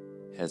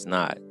has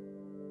not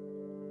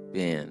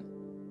been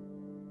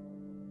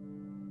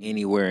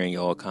anywhere in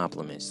your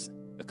accomplishments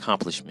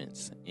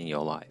in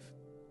your life.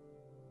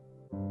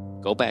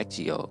 Go back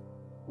to your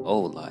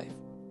old life,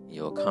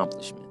 your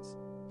accomplishments,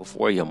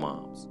 before your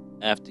mom's,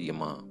 after your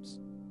mom's.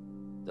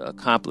 The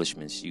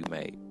accomplishments you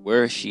made.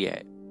 Where is she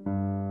at?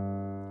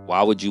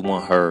 Why would you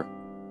want her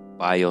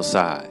by your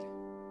side?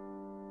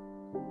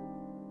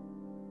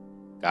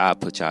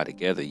 God put y'all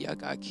together. Y'all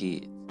got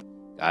kids.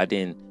 God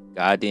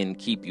didn't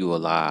keep you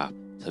alive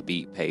to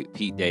beat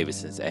Pete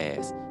Davidson's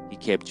ass. He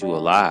kept you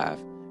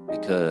alive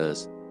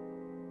because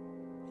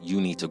you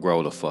need to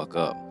grow the fuck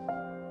up.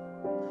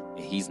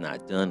 And he's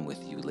not done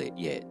with you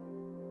yet.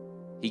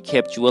 He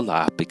kept you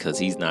alive because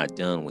he's not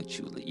done with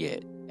you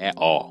yet at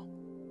all.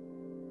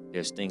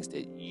 There's things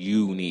that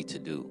you need to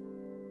do.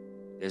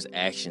 There's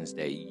actions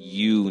that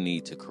you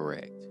need to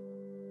correct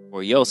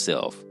for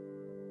yourself.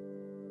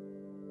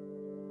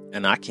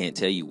 And I can't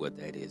tell you what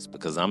that is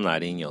because I'm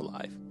not in your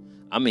life.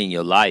 I'm in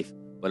your life,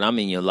 but I'm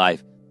in your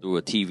life through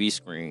a TV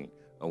screen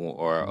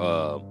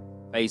or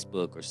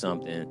Facebook or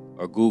something,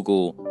 or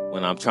Google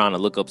when I'm trying to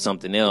look up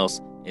something else,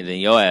 and then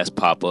your ass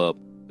pop up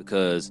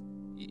because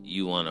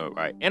you want to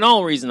write. And the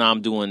only reason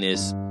I'm doing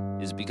this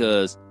is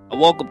because I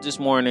woke up this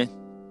morning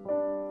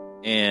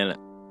and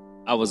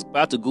I was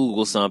about to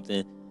Google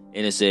something,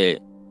 and it said,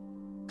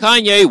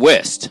 Kanye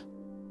West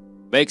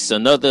makes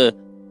another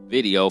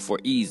video for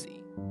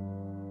Easy.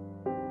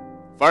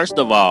 First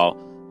of all,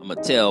 I'm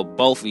going to tell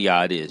both of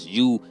y'all this,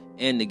 you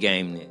and the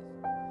game this.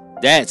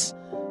 That's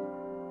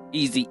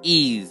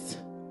Eazy-E's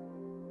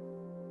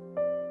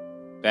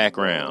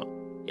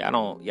background.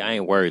 Y'all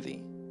ain't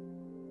worthy.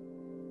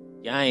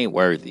 Y'all ain't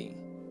worthy.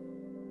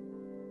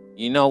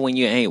 You know when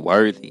you ain't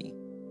worthy,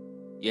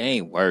 you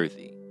ain't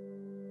worthy.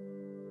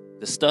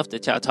 The stuff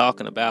that y'all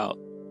talking about,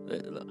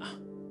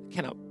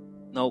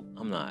 nope,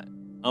 I'm not.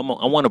 I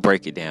want to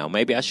break it down.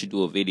 Maybe I should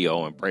do a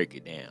video and break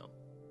it down.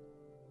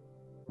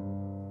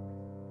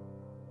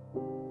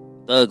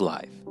 Thug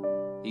life.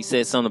 He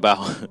said something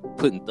about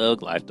putting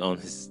thug life on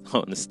this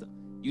stuff.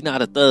 You're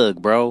not a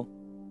thug, bro.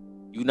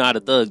 You're not a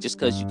thug just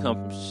because you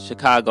come from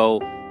Chicago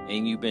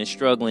and you've been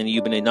struggling.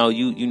 You're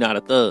not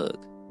a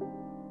thug.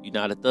 You're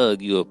not a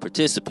thug. You're a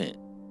participant.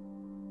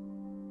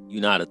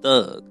 You're not a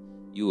thug.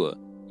 You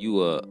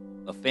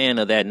a fan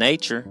of that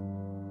nature,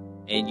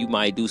 and you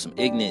might do some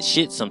ignorant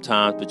shit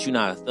sometimes, but you're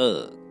not a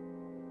thug.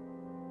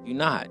 You're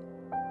not.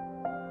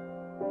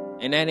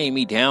 And that ain't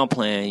me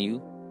downplaying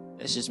you.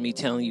 That's just me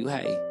telling you,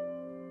 hey,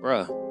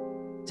 bruh,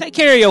 take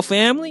care of your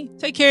family.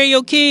 Take care of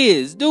your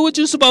kids. Do what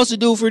you're supposed to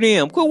do for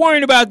them. Quit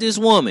worrying about this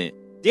woman.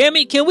 Damn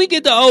it, can we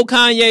get the old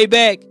Kanye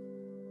back?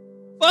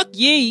 Fuck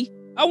ye.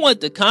 I want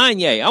the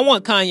Kanye. I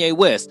want Kanye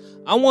West.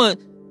 I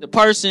want the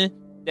person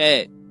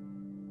that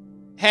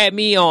had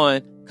me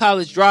on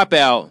College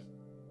Dropout,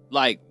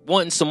 like,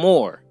 wanting some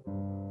more.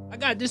 I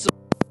got this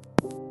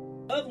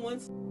other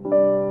ones.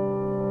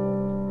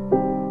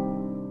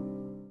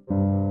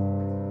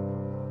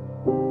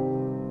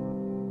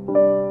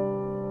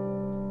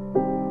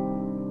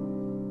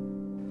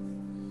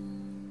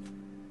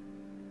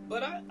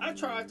 But I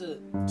tried to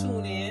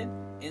tune in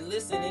and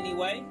listen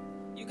anyway.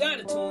 You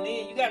gotta tune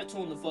in. You gotta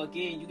tune the fuck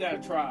in. You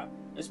gotta try.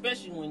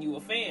 Especially when you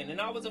a fan. And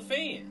I was a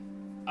fan.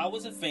 I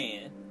was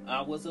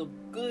a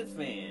good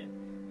fan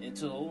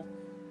until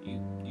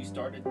you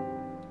started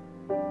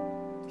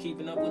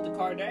keeping up with the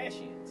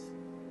Kardashians.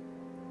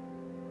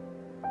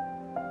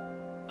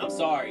 I'm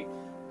sorry.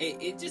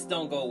 It just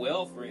don't go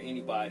well for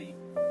anybody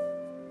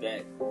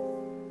that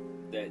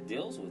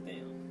deals with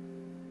them.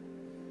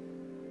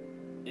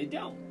 It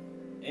don't.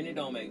 And it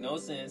don't make no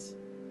sense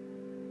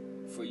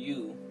for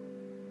you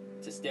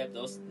to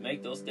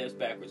make those steps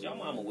backwards. Your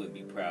mama would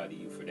be proud of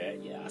you for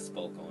that. Yeah, I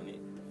spoke on it.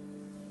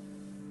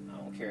 I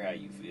don't care how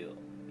you feel.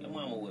 Your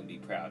mama wouldn't be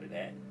proud of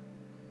that.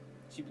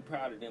 She'd be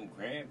proud of them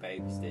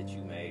grandbabies that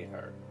you made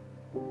her.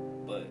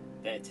 But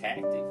that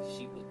tactic,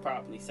 she would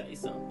probably say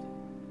something.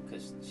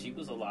 Because she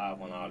was alive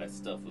when all that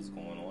stuff was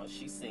going on.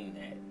 She seen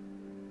that.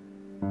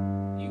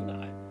 You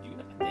not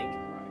thinking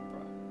right,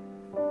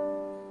 bro.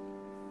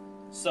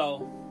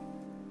 So,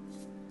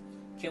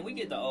 can we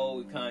get the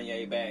old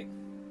Kanye back?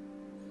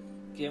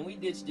 Can we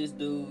ditch this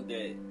dude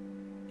that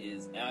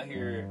is out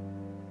here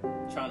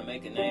trying to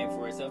make a name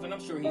for himself? And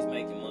I'm sure he's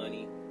making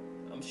money.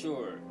 I'm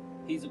sure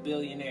he's a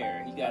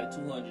billionaire. He got a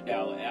 $200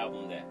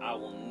 album that I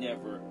will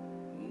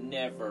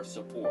never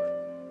support.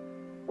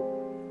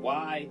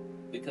 Why?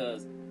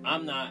 Because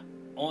I'm not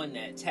on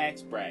that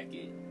tax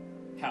bracket.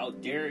 How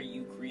dare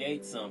you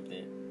create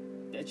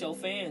something that your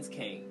fans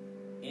can't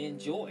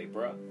enjoy,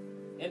 bruh?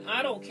 And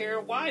I don't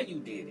care why you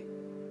did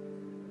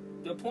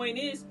it. The point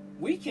is,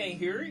 we can't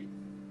hear it.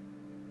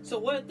 So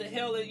what the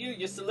hell are you?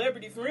 Your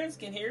celebrity friends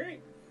can hear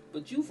it.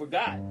 But you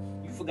forgot.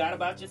 You forgot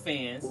about your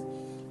fans.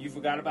 You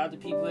forgot about the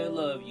people that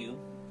love you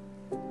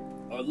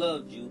or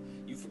loved you.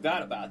 You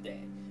forgot about that.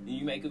 And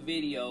you make a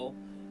video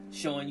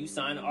showing you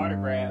signing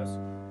autographs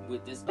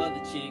with this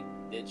other chick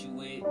that you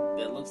with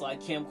that looks like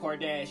Kim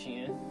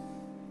Kardashian.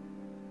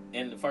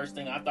 And the first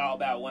thing I thought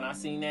about when I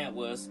seen that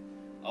was,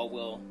 oh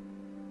well,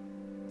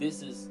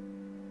 this is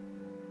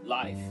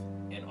life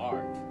and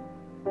art.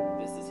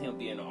 This is him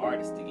being an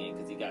artist again,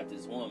 because he got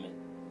this woman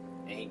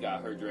and he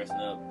got her dressing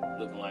up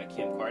looking like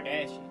Kim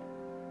Kardashian.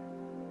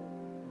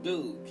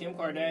 Dude, Kim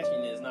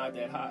Kardashian is not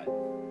that hot.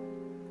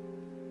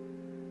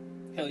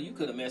 Hell, you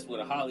could have messed with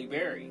a Halle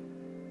Berry.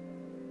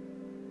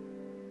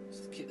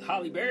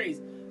 Halle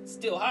Berry's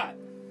still hot.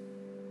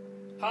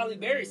 Halle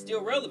Berry's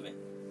still relevant.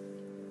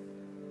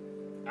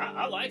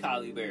 I like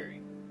Halle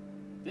Berry.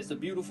 This is a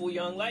beautiful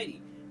young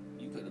lady.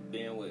 You could have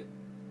been with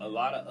a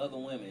lot of other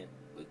women,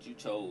 but you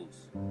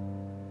chose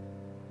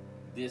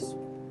this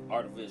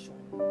artificial,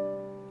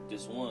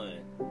 this one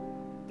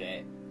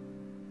that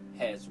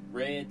has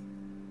red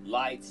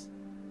lights,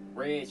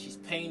 red, she's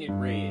painted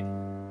red.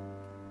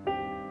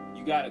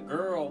 You got a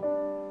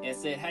girl and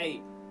said,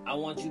 hey, I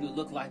want you to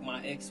look like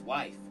my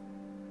ex-wife.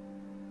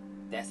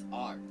 That's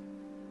art.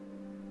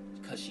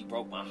 Because she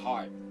broke my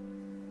heart.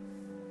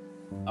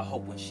 I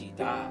hope when she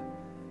died,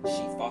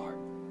 she fart.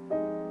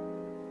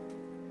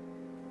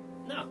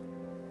 No.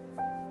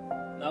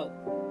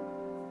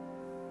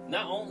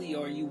 Not only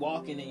are you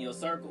walking in your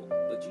circle,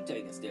 but you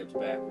taking steps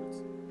backwards.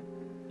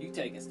 You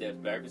taking steps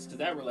backwards because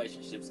that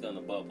relationship's going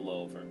to bubble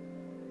over.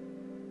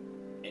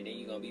 And then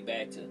you're going to be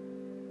back to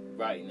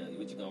writing,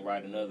 what you going to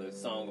write another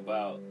song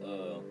about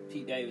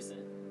Pete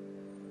Davidson?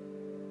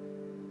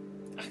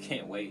 I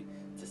can't wait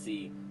to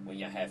see when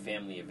y'all have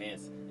family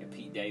events and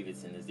Pete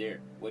Davidson is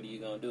there. What are you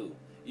going to do?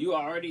 You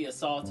already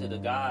assaulted a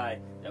guy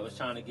that was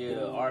trying to get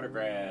an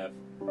autograph,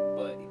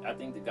 but I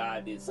think the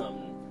guy did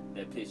something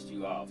that pissed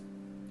you off.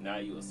 Now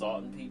you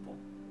assaulting people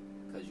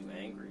because you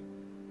angry.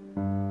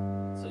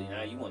 So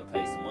now you want to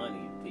pay some money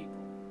to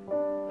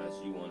people. That's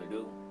what you want to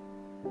do.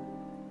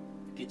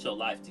 Get your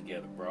life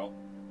together, bro.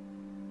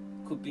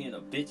 Quit being a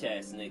bitch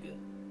ass nigga.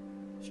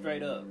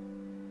 Straight up.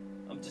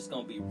 I'm just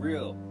gonna be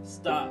real.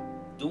 Stop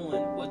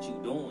doing what you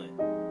doing.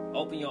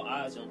 Open your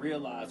eyes and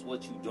realize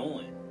what you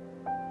doing.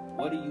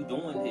 What are you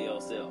doing to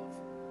yourself?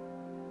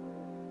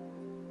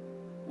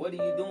 What are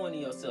you doing to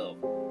yourself?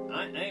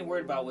 I ain't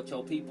worried about what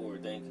your people are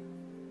thinking.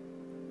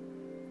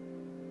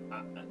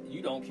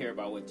 You don't care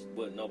about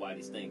what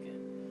nobody's thinking.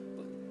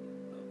 But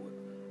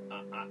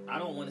I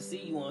don't want to see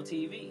you on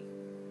TV.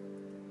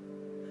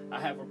 I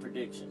have a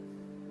prediction.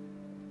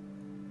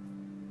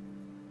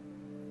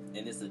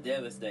 And it's a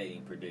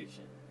devastating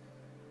prediction.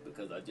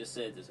 Because I just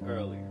said this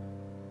earlier.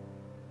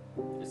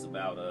 It's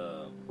about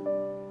the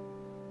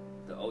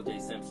O.J.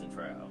 Simpson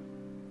trial.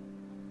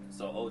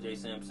 So O.J.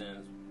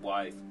 Simpson's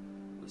wife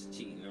was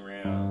cheating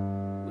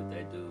around with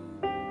that dude.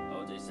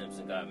 O.J.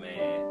 Simpson got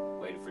mad,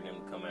 waited for them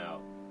to come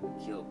out,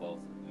 killed both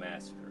of them,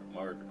 massacred,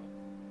 murdered them.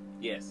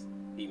 Yes,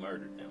 he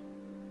murdered them.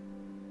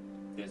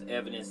 There's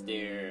evidence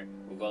there,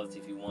 regardless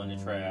if he won the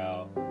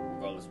trial,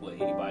 regardless what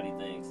anybody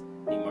thinks,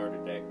 he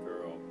murdered that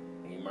girl,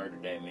 and he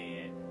murdered that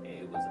man, and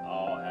it was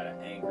all out of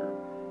anger,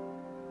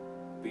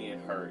 being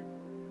hurt,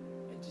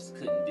 and just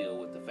couldn't deal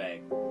with the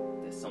fact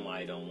that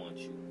somebody don't want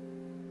you.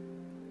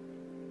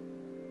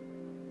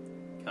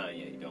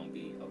 Kanye, don't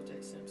be O.J.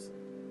 Simpson.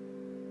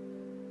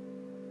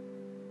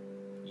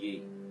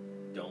 Ye,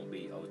 don't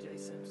be O.J.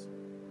 Simpson.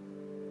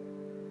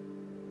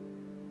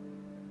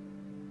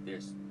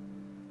 There's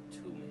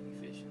too many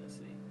fish in the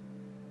sea.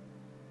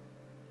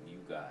 You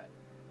got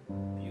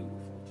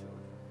beautiful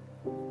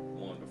children,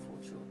 wonderful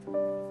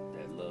children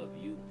that love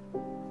you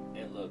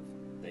and love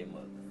their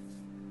mother.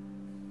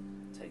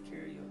 Take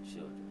care of your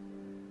children.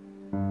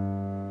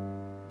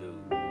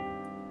 Dude,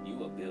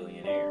 you a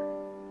billionaire.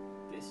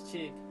 This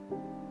chick,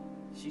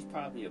 she's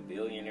probably a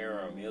billionaire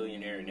or a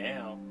millionaire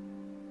now,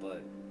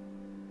 but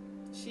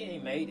she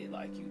ain't made it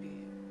like you did.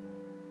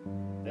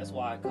 That's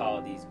why I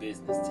call these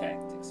business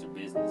tactics or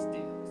business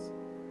deals.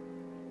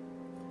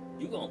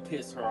 You gonna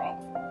piss her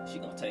off. She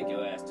gonna take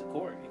your ass to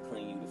court and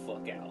clean you the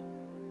fuck out.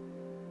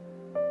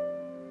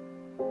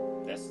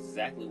 That's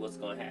exactly what's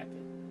gonna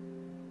happen.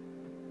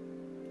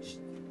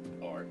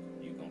 Or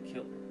you gonna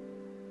kill her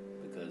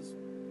because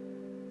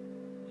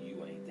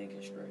you ain't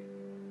thinking straight.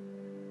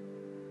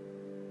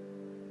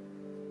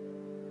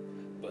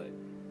 But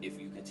if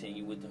you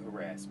continue with the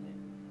harassment,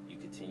 you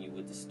continue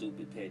with the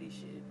stupid petty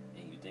shit,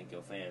 and you think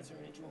your fans are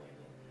enjoying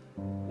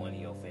it, one of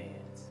your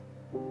fans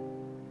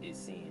is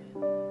seeing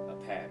a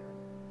pattern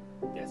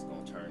that's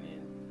going to turn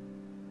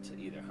into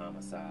either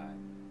homicide,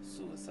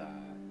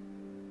 suicide,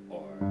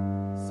 or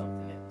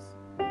something else.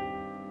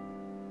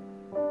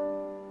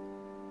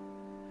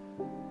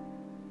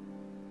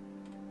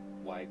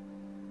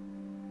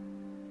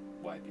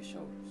 Wipe your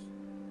shoulders.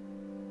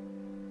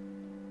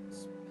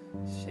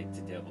 Shake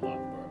the devil off,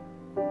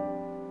 bro.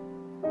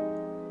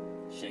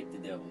 Shake the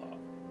devil off.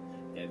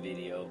 That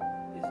video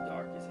is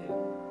dark as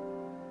hell.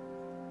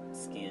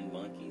 Skinned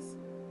monkeys,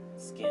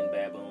 skinned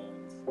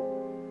baboons. Come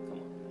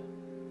on,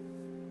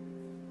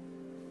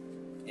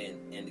 man.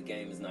 And the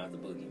game is not the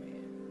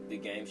boogeyman. The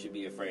game should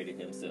be afraid of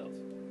himself.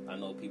 I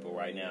know people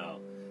right now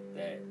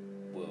that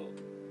will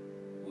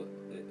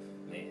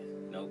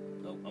man, nope.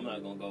 I'm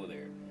not gonna go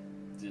there.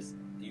 Just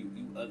you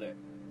other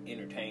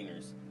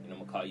entertainers, and I'm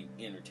gonna call you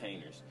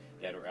entertainers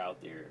that are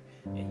out there,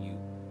 and you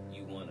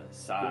wanna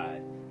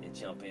side and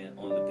jump in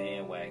on the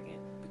bandwagon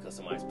because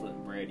somebody's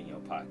putting bread in your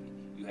pocket.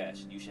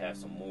 You should have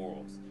some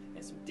morals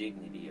and some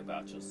dignity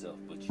about yourself,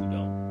 but you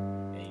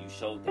don't. And you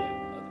showed that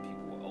when other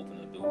people will open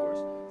the doors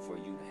for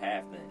you to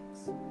have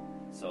things.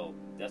 So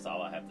that's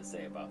all I have to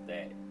say about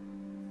that.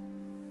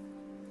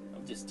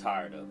 I'm just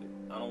tired of it.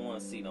 I don't want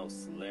to see no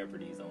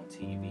celebrities on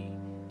TV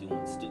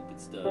doing stupid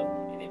stuff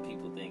and then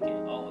people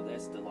thinking, oh,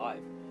 that's the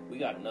life. We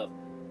got enough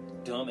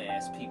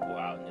dumbass people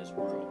out in this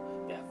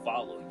world that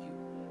follow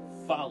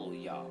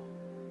y'all,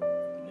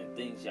 and the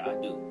things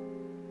y'all do.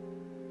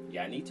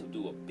 Y'all need to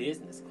do a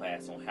business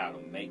class on how to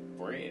make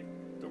bread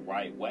the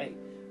right way.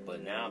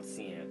 But now I'm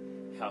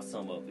seeing how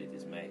some of it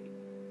is made.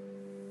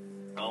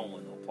 I don't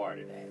want no part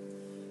of that.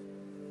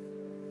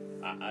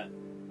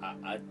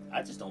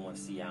 I just don't want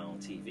to see y'all on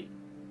TV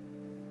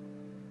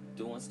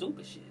doing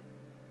stupid shit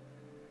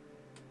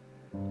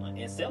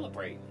and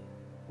celebrating it.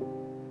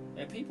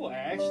 And people are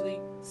actually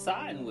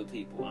siding with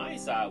people. I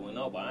ain't siding with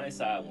nobody. I ain't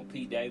siding with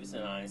Pete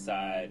Davidson. I ain't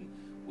siding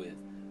with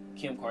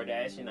Kim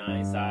Kardashian. I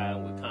ain't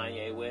siding with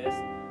Kanye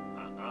West.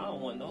 I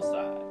don't want no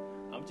side.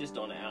 I'm just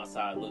on the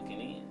outside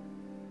looking in.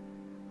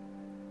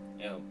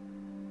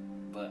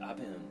 But I've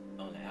been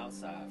on the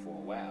outside for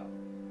a while,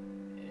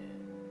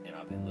 and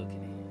I've been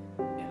looking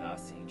in, and I've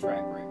seen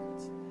track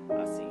records.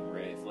 I've seen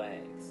red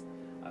flags.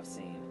 I've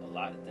seen a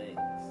lot of things.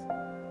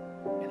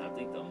 And I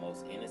think the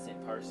most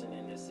innocent person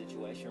in this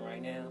situation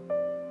right now,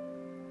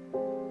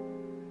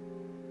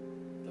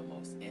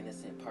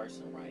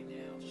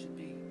 should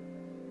be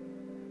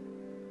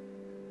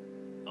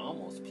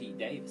almost Pete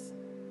Davidson.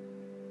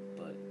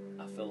 But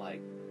I feel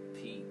like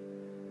Pete,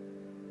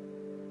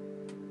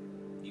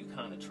 you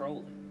kind of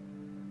trolling.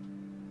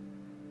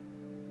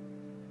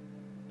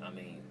 I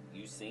mean,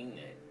 you seen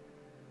that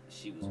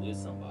she was with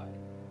somebody.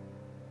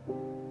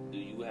 Do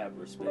you have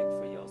respect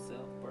for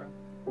yourself, bro?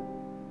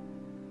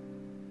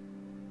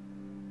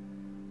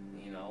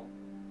 You know?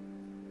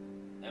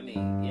 I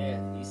mean,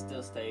 yeah, you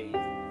still stayed,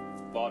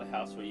 bought a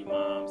house for your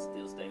mom,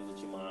 still stayed with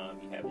your mom,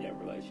 you have that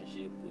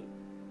relationship, but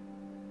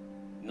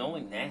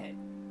knowing that,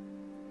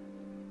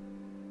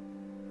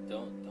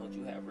 don't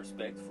you have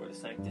respect for the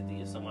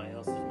sanctity of somebody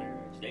else's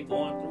marriage? They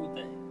going through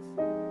things.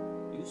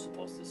 You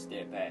supposed to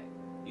step back.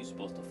 You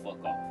supposed to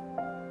fuck off.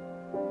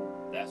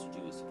 That's what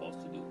you were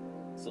supposed to do.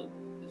 So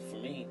for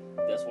me,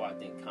 that's why I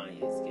think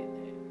Kanye's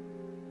getting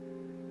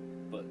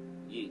at. But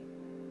yeah,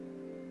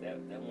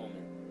 that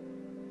woman,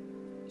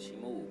 she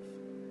moved.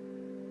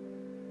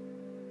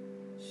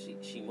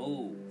 She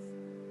moved.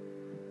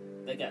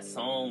 They got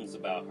songs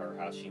about her,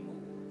 how she moved.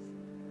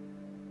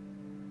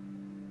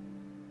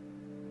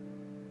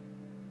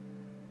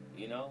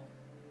 You know?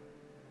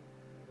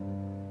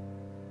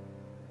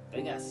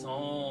 They got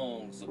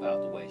songs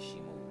about the way she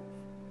moved.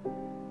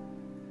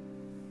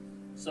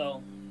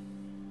 So,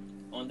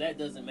 on That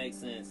Doesn't Make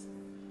Sense,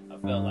 I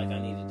felt like I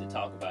needed to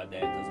talk about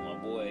that because my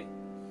boy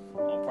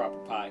on Proper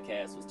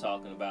Podcast was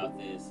talking about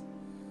this,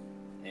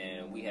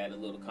 and we had a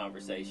little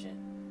conversation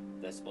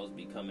that's supposed to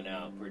be coming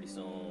out pretty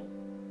soon.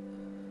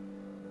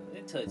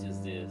 It touches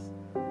this,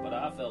 but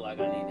I felt like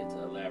I needed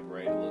to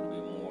elaborate a little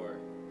bit more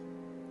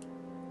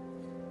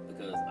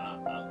because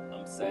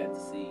I'm sad to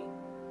see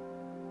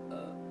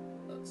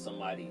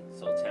somebody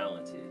so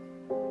talented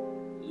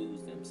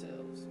lose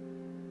themselves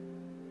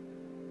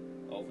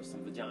over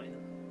some vagina.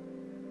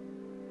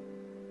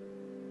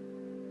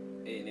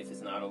 And if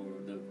it's not over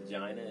the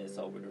vagina, it's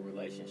over the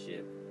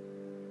relationship,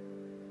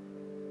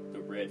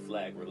 the red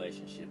flag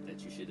relationship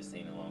that you should have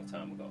seen a long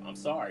time ago. I'm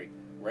sorry,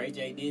 Ray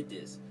J did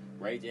this.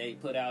 Ray J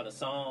put out a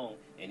song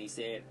and he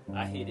said,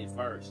 I hit it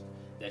first.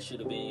 That should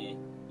have been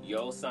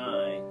your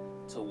sign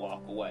to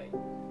walk away.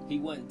 He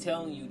wasn't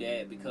telling you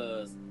that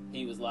because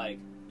he was like,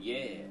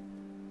 yeah,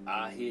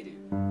 I hit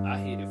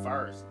it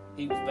first.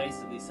 He was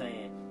basically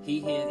saying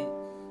he hit it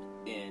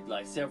and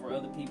like several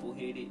other people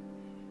hit it,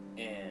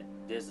 and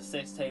there's a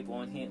sex tape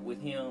on him with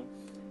him,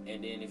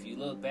 and then if you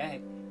look back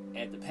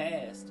at the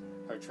past,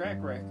 her track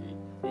record,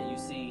 and you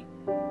see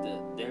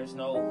there's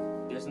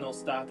no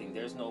stopping,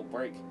 there's no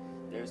break,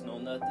 there's no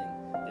nothing.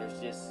 There's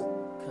just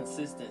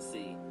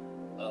consistency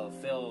of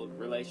failed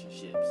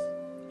relationships.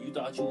 You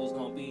thought you was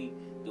gonna be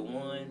the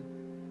one.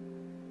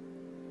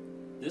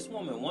 This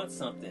woman wants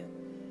something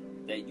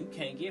that you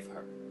can't give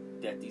her,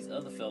 that these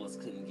other fellas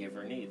couldn't give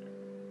her neither.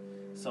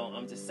 So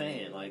I'm just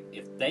saying, like,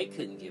 if they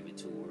couldn't give it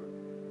to her,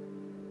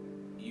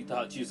 you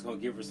thought you was gonna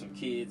give her some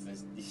kids and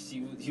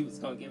you was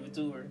gonna give it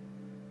to her?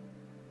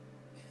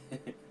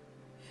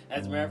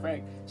 As a matter of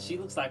fact, she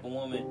looks like a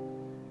woman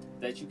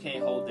that you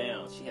can't hold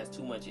down. She has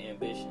too much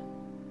ambition.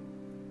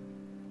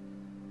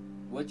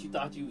 What you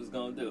thought you was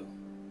gonna do?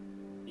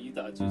 You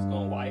thought you was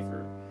gonna wife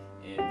her,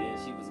 and then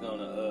she was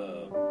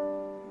gonna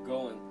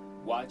go and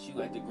watch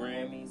you at the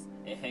Grammys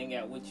and hang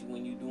out with you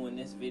when you doing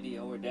this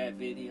video or that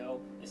video,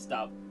 and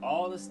stop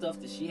all the stuff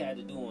that she had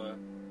to do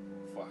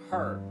for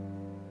her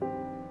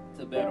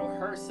to better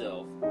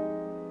herself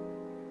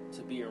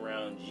to be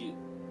around you.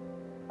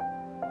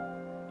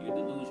 You're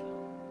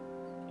delusional.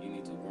 You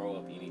need to grow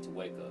up. You need to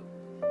wake up.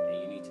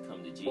 And you need to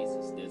come to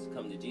Jesus. There's a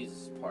come to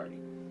Jesus party.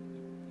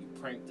 You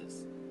pranked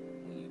us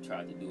when you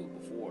tried to do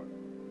it before.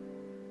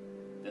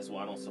 That's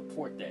why I don't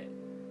support that.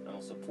 I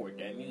don't support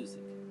that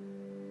music.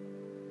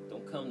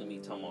 Don't come to me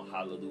talking about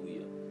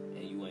hallelujah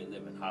and you ain't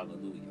living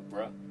hallelujah,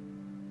 bruh.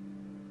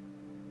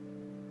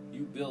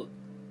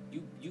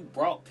 You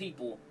brought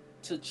people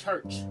to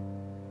church.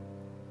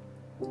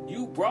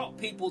 You brought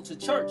people to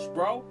church,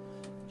 bro.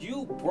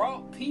 You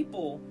brought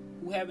people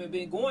who haven't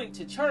been going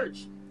to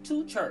church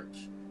to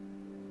church.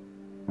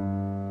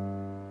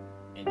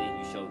 And then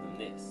you show them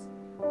this.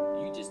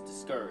 You just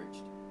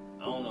discouraged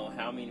I don't know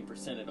how many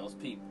percent of those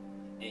people.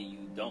 And you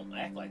don't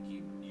act like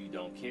you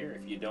don't care.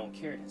 If you don't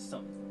care, then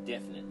something's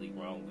definitely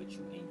wrong with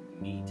you and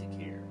you need to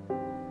care.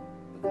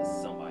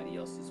 Because somebody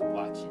else is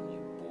watching you,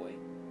 boy.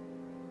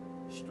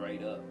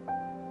 Straight up.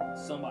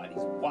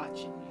 Somebody's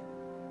watching you.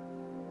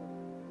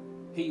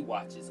 He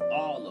watches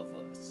all of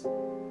us.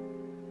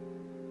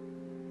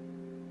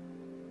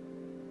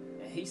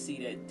 And he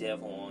see that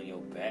devil on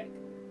your back.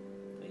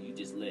 And you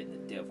just letting the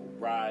devil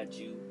ride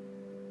you.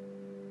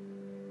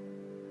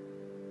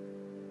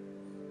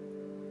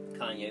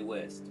 Kanye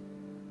West.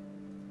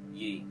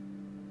 Ye.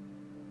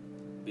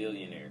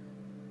 Billionaire.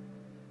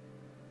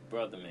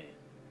 Brother man.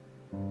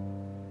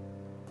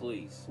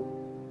 Please.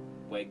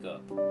 Wake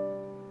up.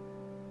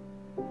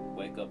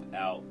 Wake up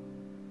out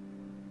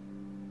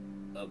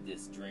of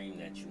this dream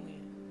that you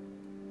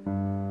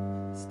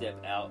in.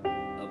 Step out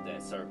of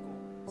that circle.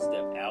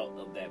 Step out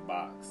of that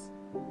box.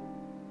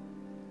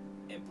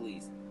 And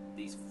please,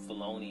 these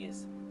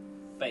felonious,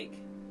 fake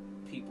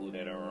people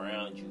that are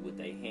around you with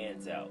their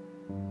hands out,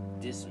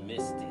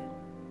 dismiss them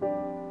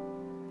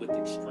with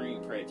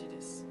extreme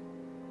prejudice.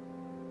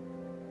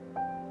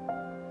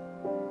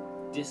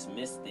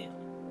 Dismiss them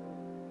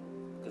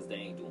because they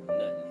ain't doing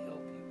nothing to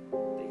help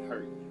you. They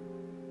hurting you.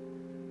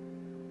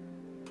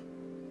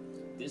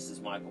 This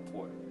is Michael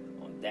Porter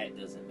on That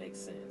Doesn't Make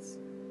Sense.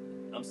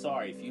 I'm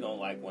sorry if you don't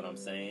like what I'm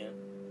saying.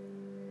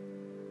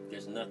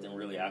 There's nothing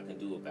really I can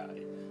do about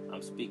it.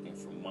 I'm speaking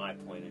from my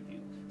point of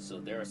view. So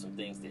there are some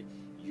things that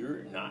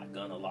you're not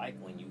gonna like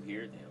when you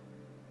hear them.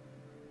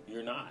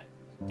 You're not.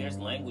 There's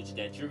language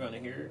that you're gonna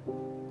hear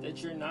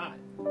that you're not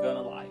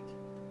gonna like.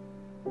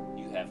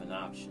 You have an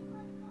option.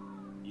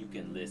 You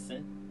can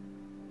listen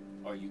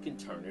or you can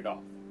turn it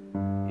off.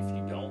 If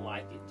you don't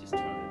like it, just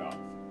turn it off.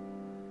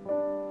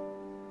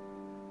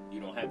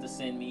 You don't have to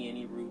send me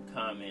any rude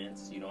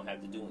comments. You don't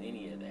have to do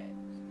any of that.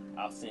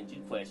 I'll send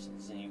you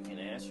questions and you can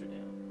answer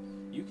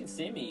them. You can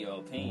send me your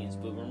opinions,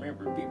 but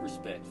remember, be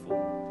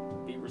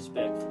respectful. Be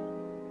respectful.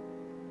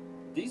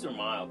 These are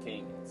my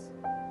opinions.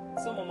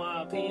 Some of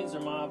my opinions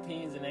are my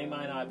opinions and they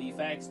might not be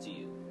facts to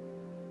you.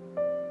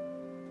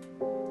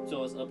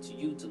 So it's up to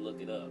you to look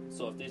it up.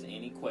 So if there's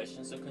any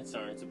questions or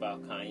concerns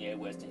about Kanye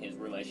West and his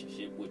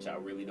relationship, which I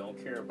really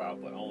don't care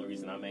about, but the only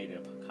reason I made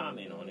a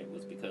comment on it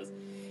was because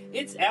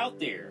it's out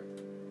there.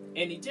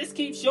 And he just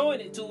keeps showing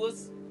it to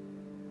us.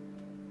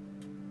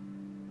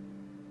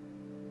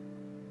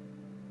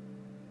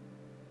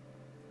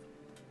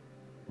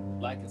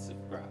 Like and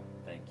subscribe.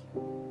 Thank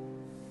you.